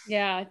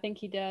 Yeah, I think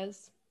he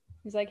does.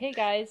 He's like, hey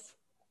guys.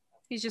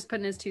 He's just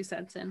putting his 2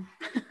 cents in.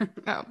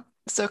 Oh,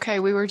 it's okay.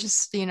 We were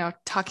just,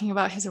 talking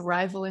about his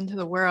arrival into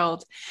the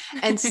world.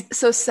 And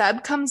so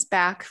Seb comes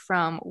back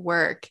from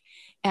work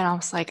and I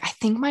was like, I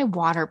think my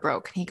water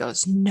broke. And he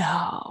goes,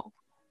 no.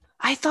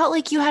 I thought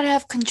like you had to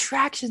have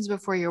contractions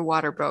before your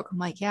water broke. I'm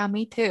like, yeah,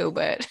 me too,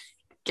 but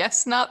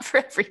guess not for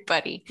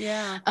everybody.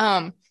 Yeah.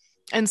 Um,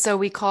 and so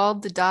we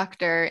called the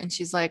doctor and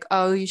she's like,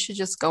 oh, you should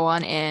just go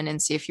on in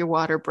and see if your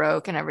water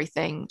broke and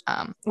everything.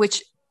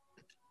 Which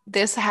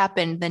this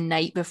happened the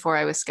night before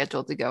I was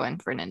scheduled to go in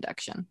for an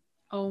induction.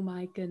 Oh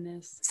my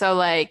goodness. So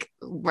like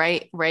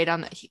right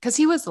on the because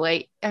he was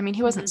late. I mean,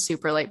 he wasn't Hmm.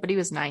 super late, but he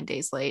was 9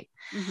 days late.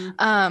 Hmm.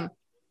 Um,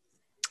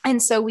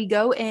 and so we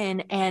go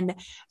in, and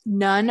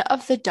none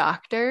of the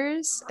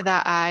doctors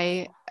that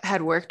I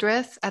had worked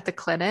with at the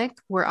clinic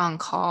were on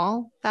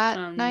call that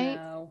Oh night.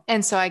 no.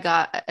 And so I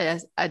got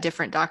a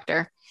different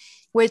doctor,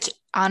 which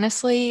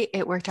honestly,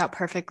 it worked out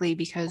perfectly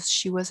because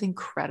she was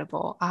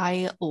incredible.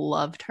 I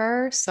loved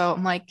her. So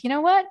I'm like, you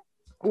know what?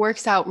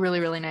 Works out really,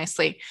 really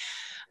nicely.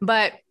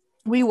 But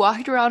we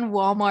walked around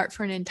Walmart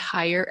for an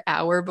entire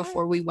hour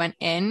before we went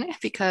in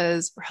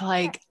because we're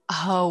like,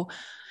 oh,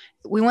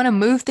 we want to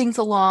move things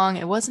along.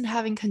 It wasn't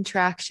having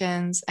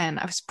contractions, and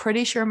I was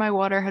pretty sure my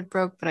water had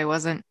broke, but I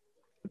wasn't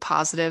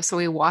positive. So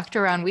we walked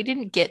around. We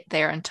didn't get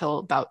there until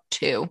about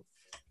 2.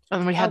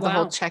 And we Oh had the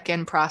whole wow.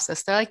 check-in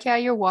process. They're like, yeah,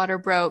 your water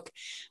broke,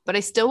 but I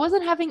still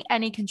wasn't having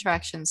any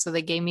contractions. So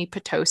they gave me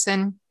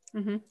Pitocin.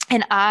 Hmm.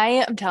 And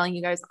I am telling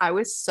you guys, I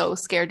was so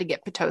scared to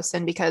get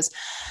Pitocin because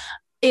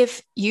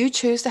if you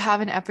choose to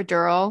have an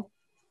epidural,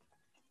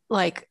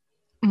 like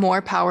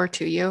more power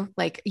to you.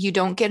 Like you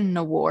don't get an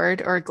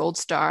award or a gold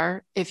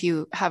star if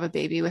you have a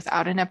baby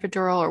without an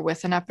epidural or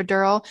with an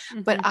epidural.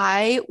 But Hmm.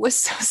 I was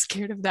so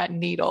scared of that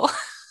needle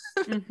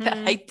that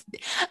Hmm.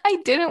 I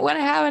didn't want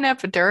to have an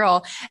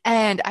epidural.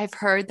 And I've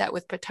heard that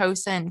with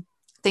Pitocin,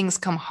 things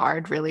come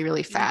hard really,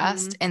 really Hmm.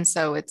 fast. And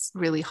so it's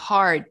really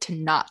hard to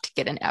not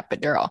get an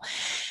epidural.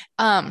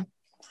 Um,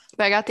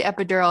 but I got the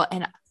epidural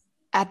and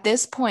at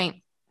this point,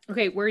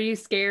 Okay, were you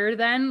scared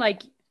then?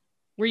 Like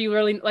Were you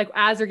really like,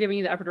 as they're giving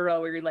you the epidural,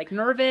 were you like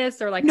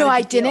nervous, or like, how No, did I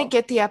you didn't feel?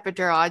 get the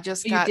epidural.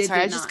 You did,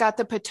 I did just not. got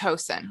the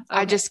Pitocin. I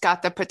Okay. just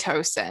got the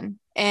Pitocin.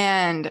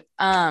 And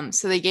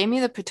so they gave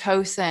me the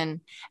Pitocin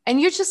and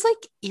you're just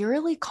like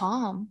eerily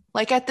calm.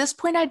 Like at this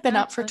point I'd been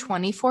up That's for nice.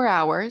 24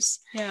 hours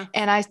Yeah.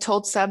 and I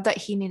told Seb that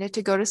he needed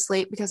to go to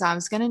sleep because I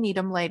was going to need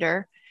him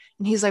later.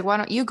 And he's like, "Why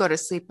don't you go to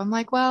sleep?" I'm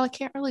like, "Well, I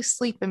can't really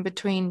sleep in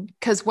between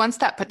because once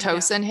that Yeah.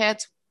 Pitocin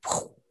hits,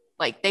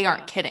 like they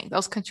aren't Yeah. kidding.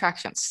 Those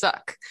contractions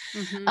suck."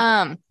 Mm-hmm.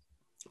 Um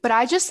but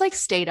I just like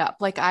stayed up.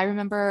 Like I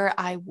remember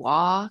I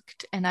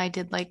walked and I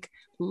did like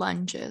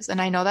lunges.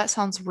 And I know that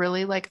sounds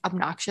really like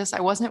obnoxious.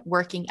 I wasn't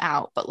working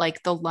out, but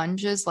like the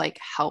lunges like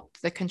helped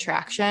the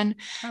contraction.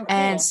 Oh,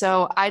 And cool.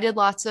 so I did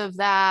lots of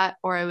that,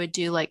 or I would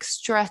do like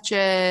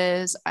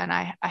stretches and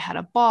I had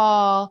a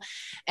ball.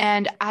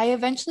 And I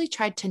eventually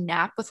tried to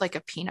nap with like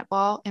a peanut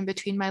ball in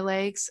between my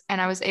legs. And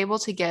I was able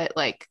to get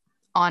like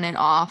on and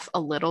off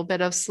a little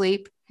bit of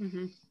sleep.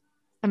 Mm-hmm.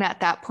 And at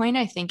that point,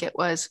 I think it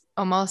was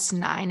almost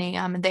 9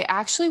 a.m. And they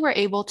actually were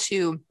able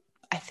to,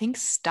 I think,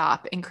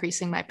 stop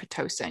increasing my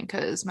Pitocin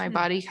because my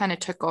body kind of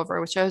took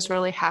over, which I was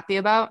really happy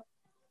about.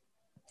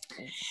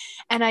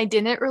 And I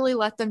didn't really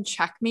let them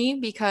check me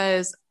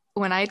because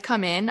when I'd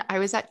come in, I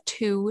was at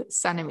 2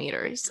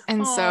 centimeters.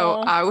 And so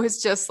Oh. I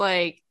was just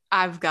like,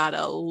 I've got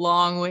a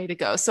long way to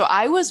go. So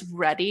I was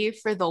ready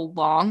for the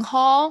long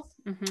haul.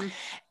 Mm-hmm.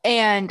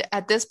 And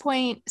at this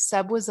point,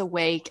 Seb was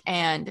awake.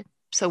 And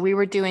so we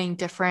were doing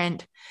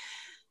different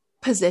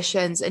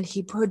positions and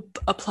he would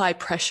apply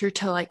pressure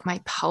to like my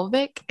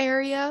pelvic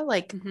area,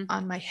 like Mm-hmm.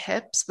 on my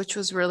hips, which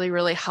was really,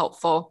 really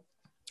helpful.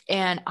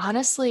 And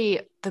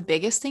honestly, the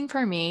biggest thing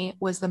for me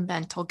was the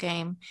mental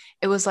game.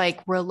 It was like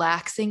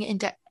relaxing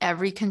into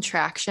every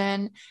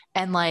contraction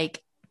and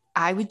like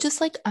I would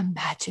just like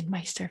imagine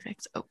my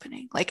cervix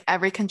opening, like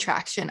every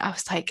contraction. I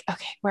was like,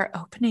 okay, we're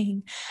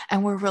opening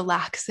and we're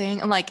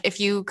relaxing. And like, if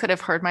you could have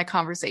heard my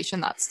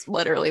conversation, that's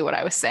literally what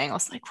I was saying. I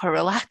was like, we're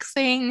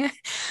relaxing.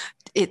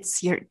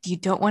 You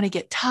don't want to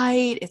get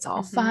tight. It's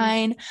all Mm-hmm.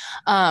 fine.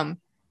 Um,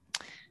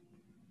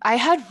 I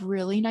had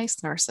really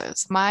nice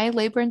nurses. My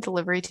labor and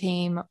delivery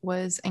team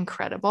was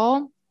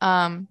incredible.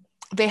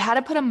 They had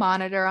to put a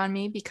monitor on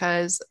me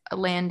because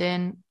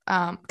Landon,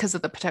 because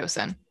of the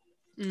Pitocin,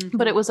 but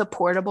Mm-hmm. it was a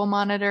portable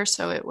monitor,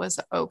 so it was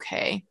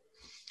okay.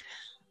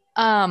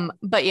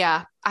 But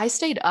yeah, I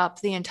stayed up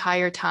the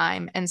entire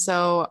time. And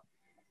so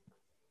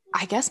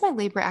I guess my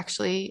labor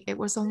actually, it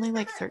was only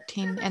like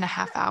 13 and a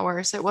half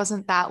hours. It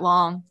wasn't that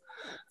long.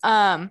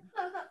 Um,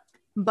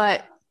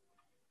 but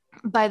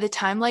by the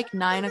time like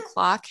 9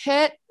 o'clock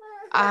hit,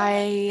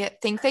 I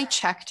think they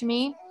checked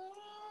me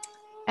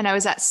and I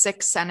was at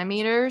 6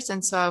 centimeters.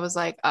 And so I was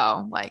like,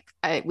 oh, like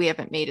we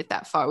haven't made it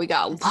that far. We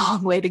got a Mm-hmm.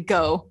 long way to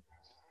go.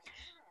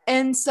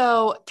 And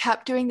so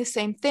kept doing the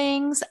same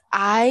things.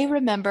 I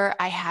remember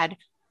I had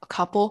a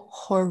couple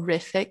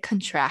horrific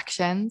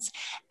contractions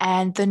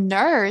and the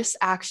nurse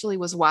actually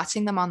was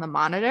watching them on the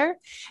monitor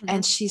Mm-hmm.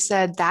 and she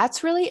said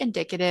that's really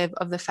indicative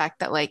of the fact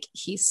that like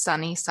he's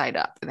sunny side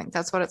up. I think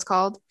that's what it's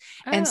called.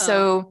 And Oh.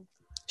 so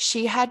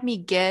she had me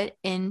get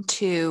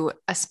into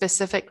a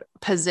specific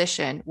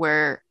position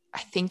where I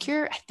think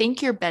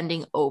you're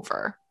bending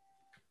over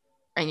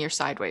and you're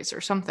sideways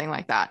or something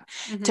like that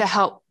Mm-hmm. to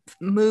help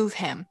move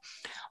him.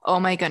 Oh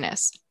my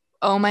goodness.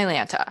 Oh my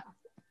Lanta.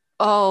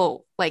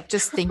 Oh, like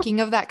just thinking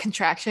of that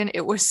contraction,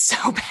 it was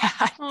so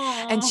bad.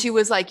 And Oh. she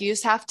was like, you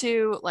just have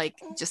to like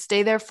just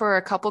stay there for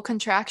a couple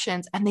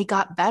contractions and they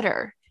got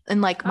better.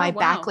 And like Oh, my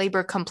back wow.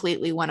 labor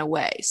completely went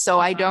away. So Oh,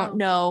 I don't wow.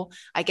 know.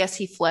 I guess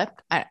he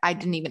flipped. I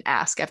didn't even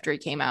ask after he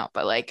came out,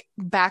 but like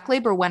back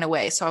labor went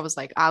away. So I was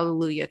like,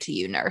 hallelujah to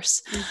you,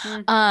 nurse.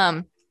 Mm-hmm.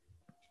 Um,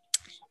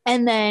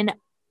 and then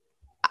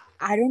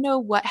I don't know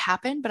what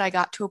happened, but I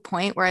got to a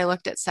point where I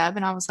looked at Seb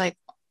and I was like,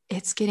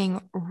 it's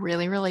getting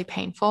really, really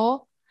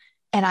painful.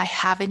 And I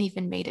haven't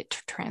even made it to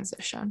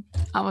transition.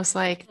 I was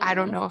like, I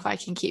don't Oh. know if I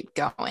can keep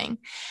going.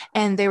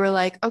 And they were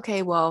like,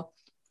 okay, well,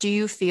 do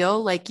you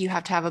feel like you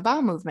have to have a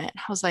bowel movement?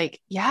 I was like,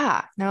 yeah.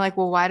 And they're like,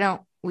 well, why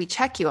don't we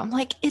check you? I'm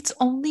like, it's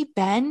only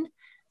been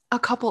a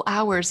couple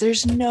hours.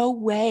 There's no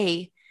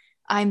way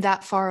I'm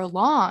that far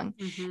along.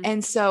 Mm-hmm.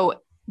 And so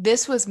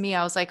this was me.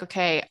 I was like,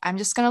 okay, I'm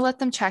just going to let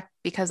them check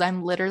because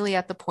I'm literally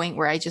at the point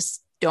where I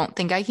just don't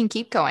think I can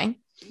keep going.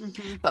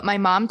 Mm-hmm. But my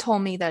mom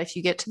told me that if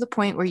you get to the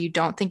point where you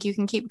don't think you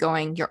can keep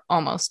going, you're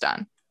almost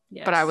done.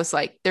 But I Yes. was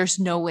like, there's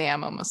no way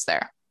I'm almost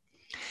there.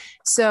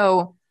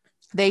 So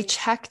they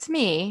checked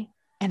me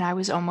and I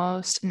was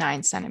almost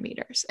 9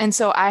 centimeters. And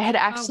so I had Oh,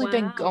 actually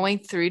been wow. going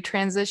through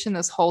transition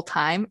this whole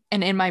time.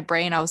 And in my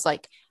brain, I was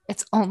like,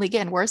 it's only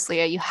getting worse,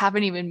 Leah. You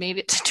haven't even made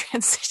it to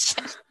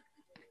transition.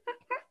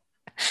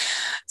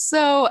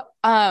 So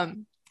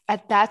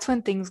that's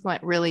when things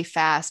went really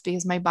fast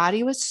because my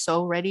body was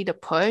so ready to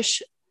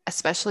push.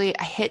 Especially,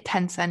 I hit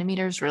 10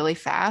 centimeters really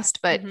fast,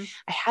 but Mm-hmm.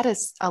 I had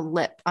a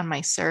lip on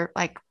my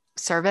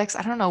cervix.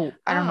 I don't know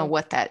Oh,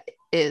 what that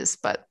is,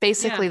 but yeah.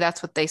 basically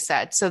that's what they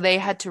said. So they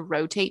had to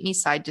rotate me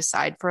side to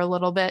side for a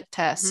little bit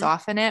to Mm-hmm.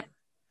 soften it.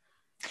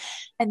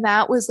 And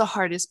that was the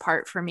hardest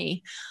part for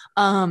me,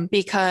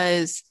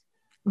 because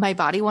my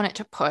body wanted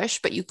to push,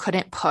 but you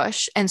couldn't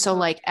push. And so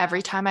like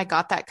every time I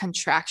got that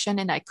contraction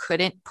and I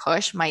couldn't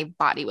push, my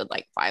body would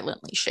like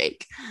violently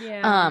shake.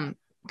 Yeah.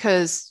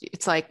 Because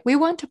it's like, we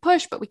want to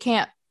push, but we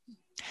can't.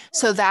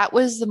 So that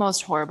was the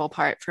most horrible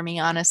part for me,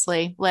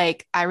 honestly.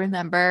 Like I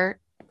remember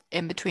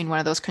in between one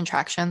of those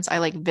contractions, I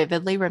like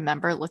vividly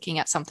remember looking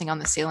at something on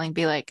the ceiling,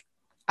 be like,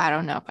 I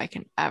don't know if I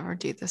can ever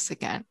do this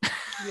again.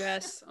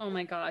 Yes. Oh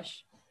my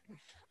gosh.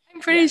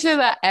 I'm pretty sure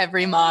that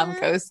every mom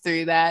goes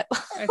through that.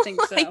 I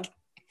think so. Like,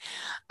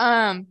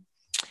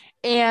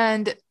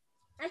 and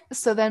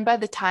so then by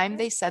the time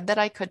they said that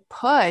I could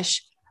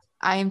push,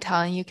 I am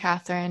telling you,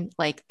 Catherine,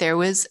 like there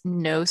was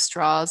no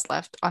straws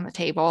left on the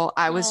table.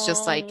 I was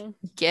just like,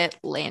 get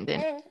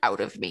Landon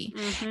out of me.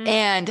 Mm-hmm.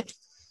 And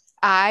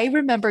I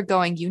remember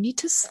going, you need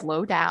to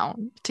slow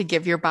down to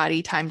give your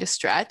body time to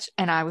stretch.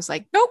 And I was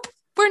like, nope,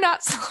 we're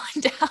not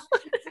slowing down.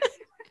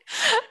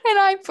 And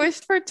I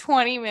pushed for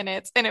 20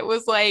 minutes and it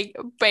was like,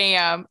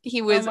 bam,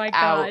 he was out.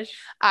 Gosh.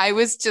 I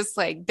was just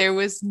like, there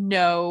was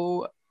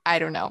no, I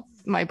don't know.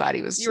 My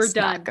body was just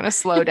not going to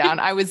slow down.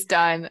 I was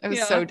done. I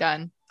was so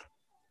done.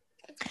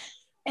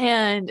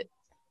 And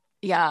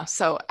yeah,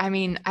 so I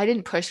mean, I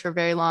didn't push for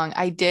very long.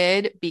 I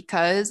did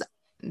because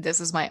this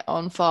is my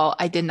own fault.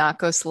 I did not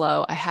go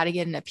slow. I had to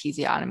get an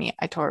episiotomy.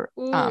 I tore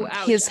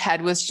his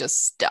head was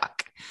just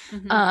stuck.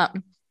 Mm-hmm.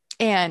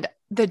 And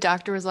the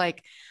doctor was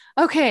like,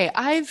 okay,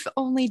 I've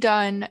only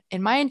done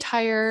in my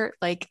entire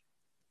like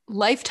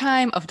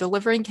lifetime of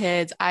delivering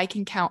kids, I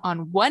can count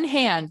on one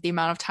hand the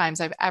amount of times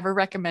I've ever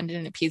recommended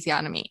an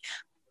episiotomy,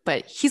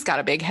 but he's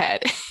got a big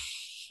head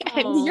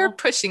and you're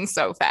pushing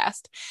so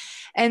fast.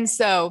 And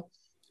so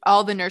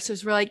all the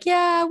nurses were like,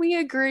 yeah, we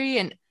agree.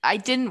 And I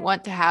didn't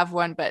want to have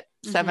one, but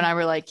Seb and I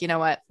were like, you know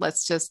what,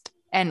 let's just,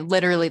 and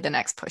literally the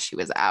next push he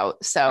was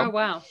out.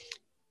 So,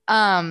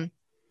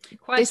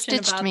 they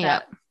stitched me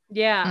up.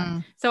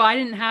 Yeah. So I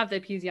didn't have the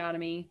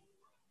episiotomy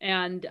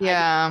and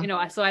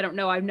so I don't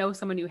know. I know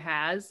someone who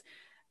has.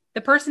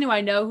 The person who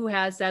I know who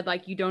has said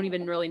like, you don't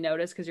even really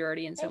notice because you're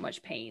already in so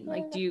much pain.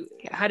 Like,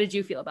 how did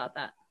you feel about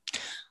that?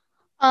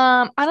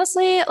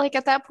 Honestly, like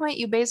at that point,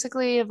 you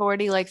basically have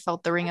already like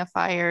felt the ring of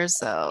fire.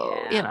 So,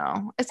 you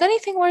know, is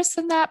anything worse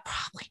than that?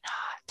 Probably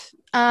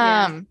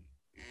not.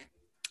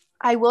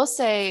 I will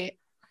say,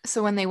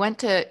 so when they went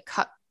to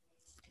cut,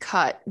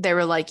 they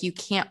were like, you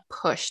can't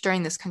push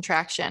during this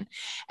contraction.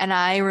 And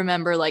I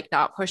remember like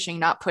not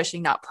pushing.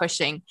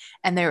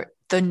 And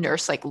the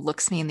nurse like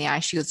looks me in the eye.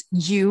 She goes,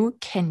 you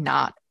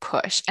cannot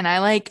push. And I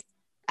like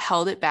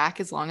held it back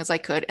as long as I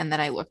could. And then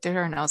I looked at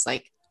her and I was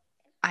like,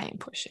 I am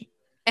pushing.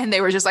 And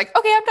they were just like,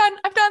 okay, I'm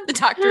done. The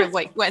doctor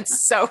like went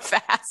so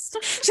fast.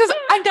 She was like,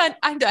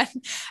 I'm done.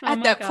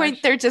 At that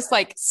point, they're just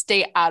like,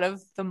 stay out of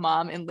the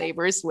mom in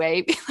labor's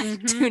way. Be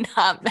like, do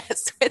not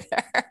mess with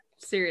her.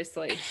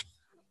 Seriously.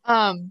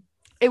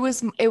 It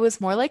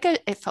was more like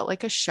it felt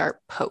like a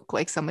sharp poke,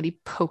 like somebody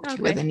poked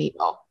you with a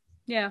needle.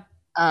 Yeah.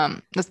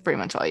 That's pretty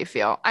much all you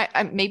feel.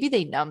 I maybe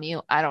they numb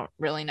you. I don't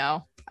really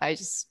know. I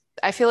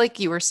feel like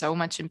you were so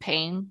much in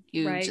pain.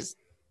 You just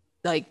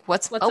like,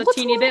 what's a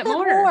teeny bit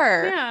more?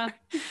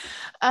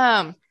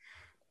 Yeah.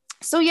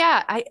 So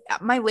yeah,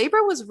 my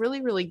labor was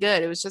really, really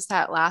good. It was just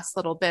that last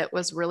little bit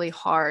was really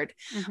hard,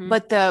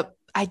 but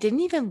I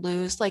didn't even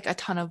lose like a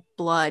ton of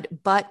blood,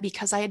 but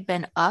because I had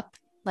been up,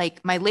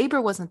 like my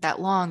labor wasn't that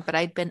long, but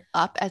I'd been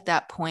up at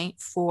that point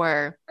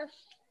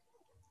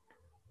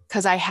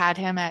because I had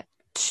him at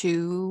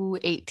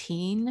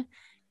 2:18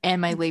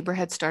 and my labor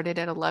had started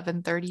at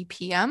 11:30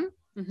 p.m.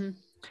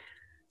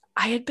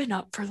 I had been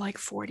up for like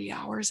 40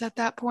 hours at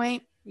that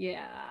point.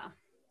 Yeah.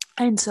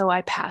 And so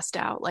I passed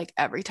out like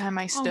every time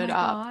I stood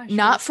up,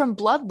 not from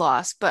blood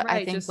loss, but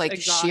I think like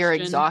sheer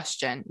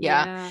exhaustion.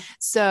 Yeah.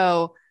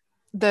 So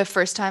the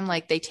first time,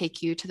 like they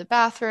take you to the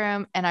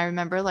bathroom and I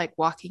remember like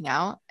walking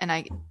out and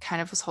I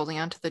kind of was holding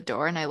onto the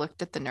door and I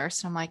looked at the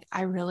nurse and I'm like,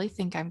 I really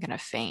think I'm going to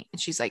faint.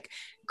 And she's like,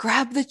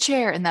 grab the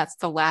chair. And that's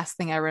the last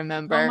thing I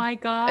remember. Oh my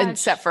gosh.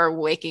 Except for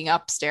waking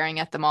up, staring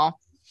at them all.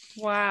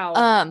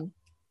 Wow.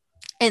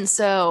 And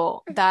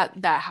so that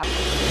happened.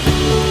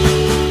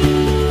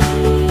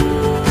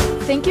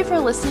 Thank you for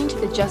listening to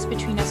the Just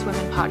Between Us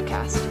Women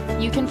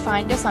podcast. You can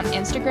find us on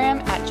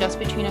Instagram at Just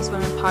Between Us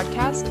Women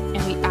podcast,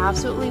 and we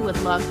absolutely would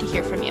love to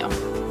hear from you.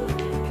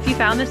 If you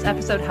found this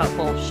episode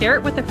helpful, share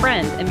it with a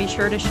friend and be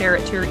sure to share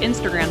it to your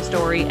Instagram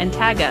story and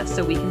tag us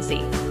so we can see.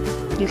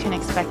 You can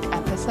expect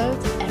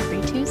episodes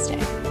every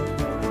Tuesday.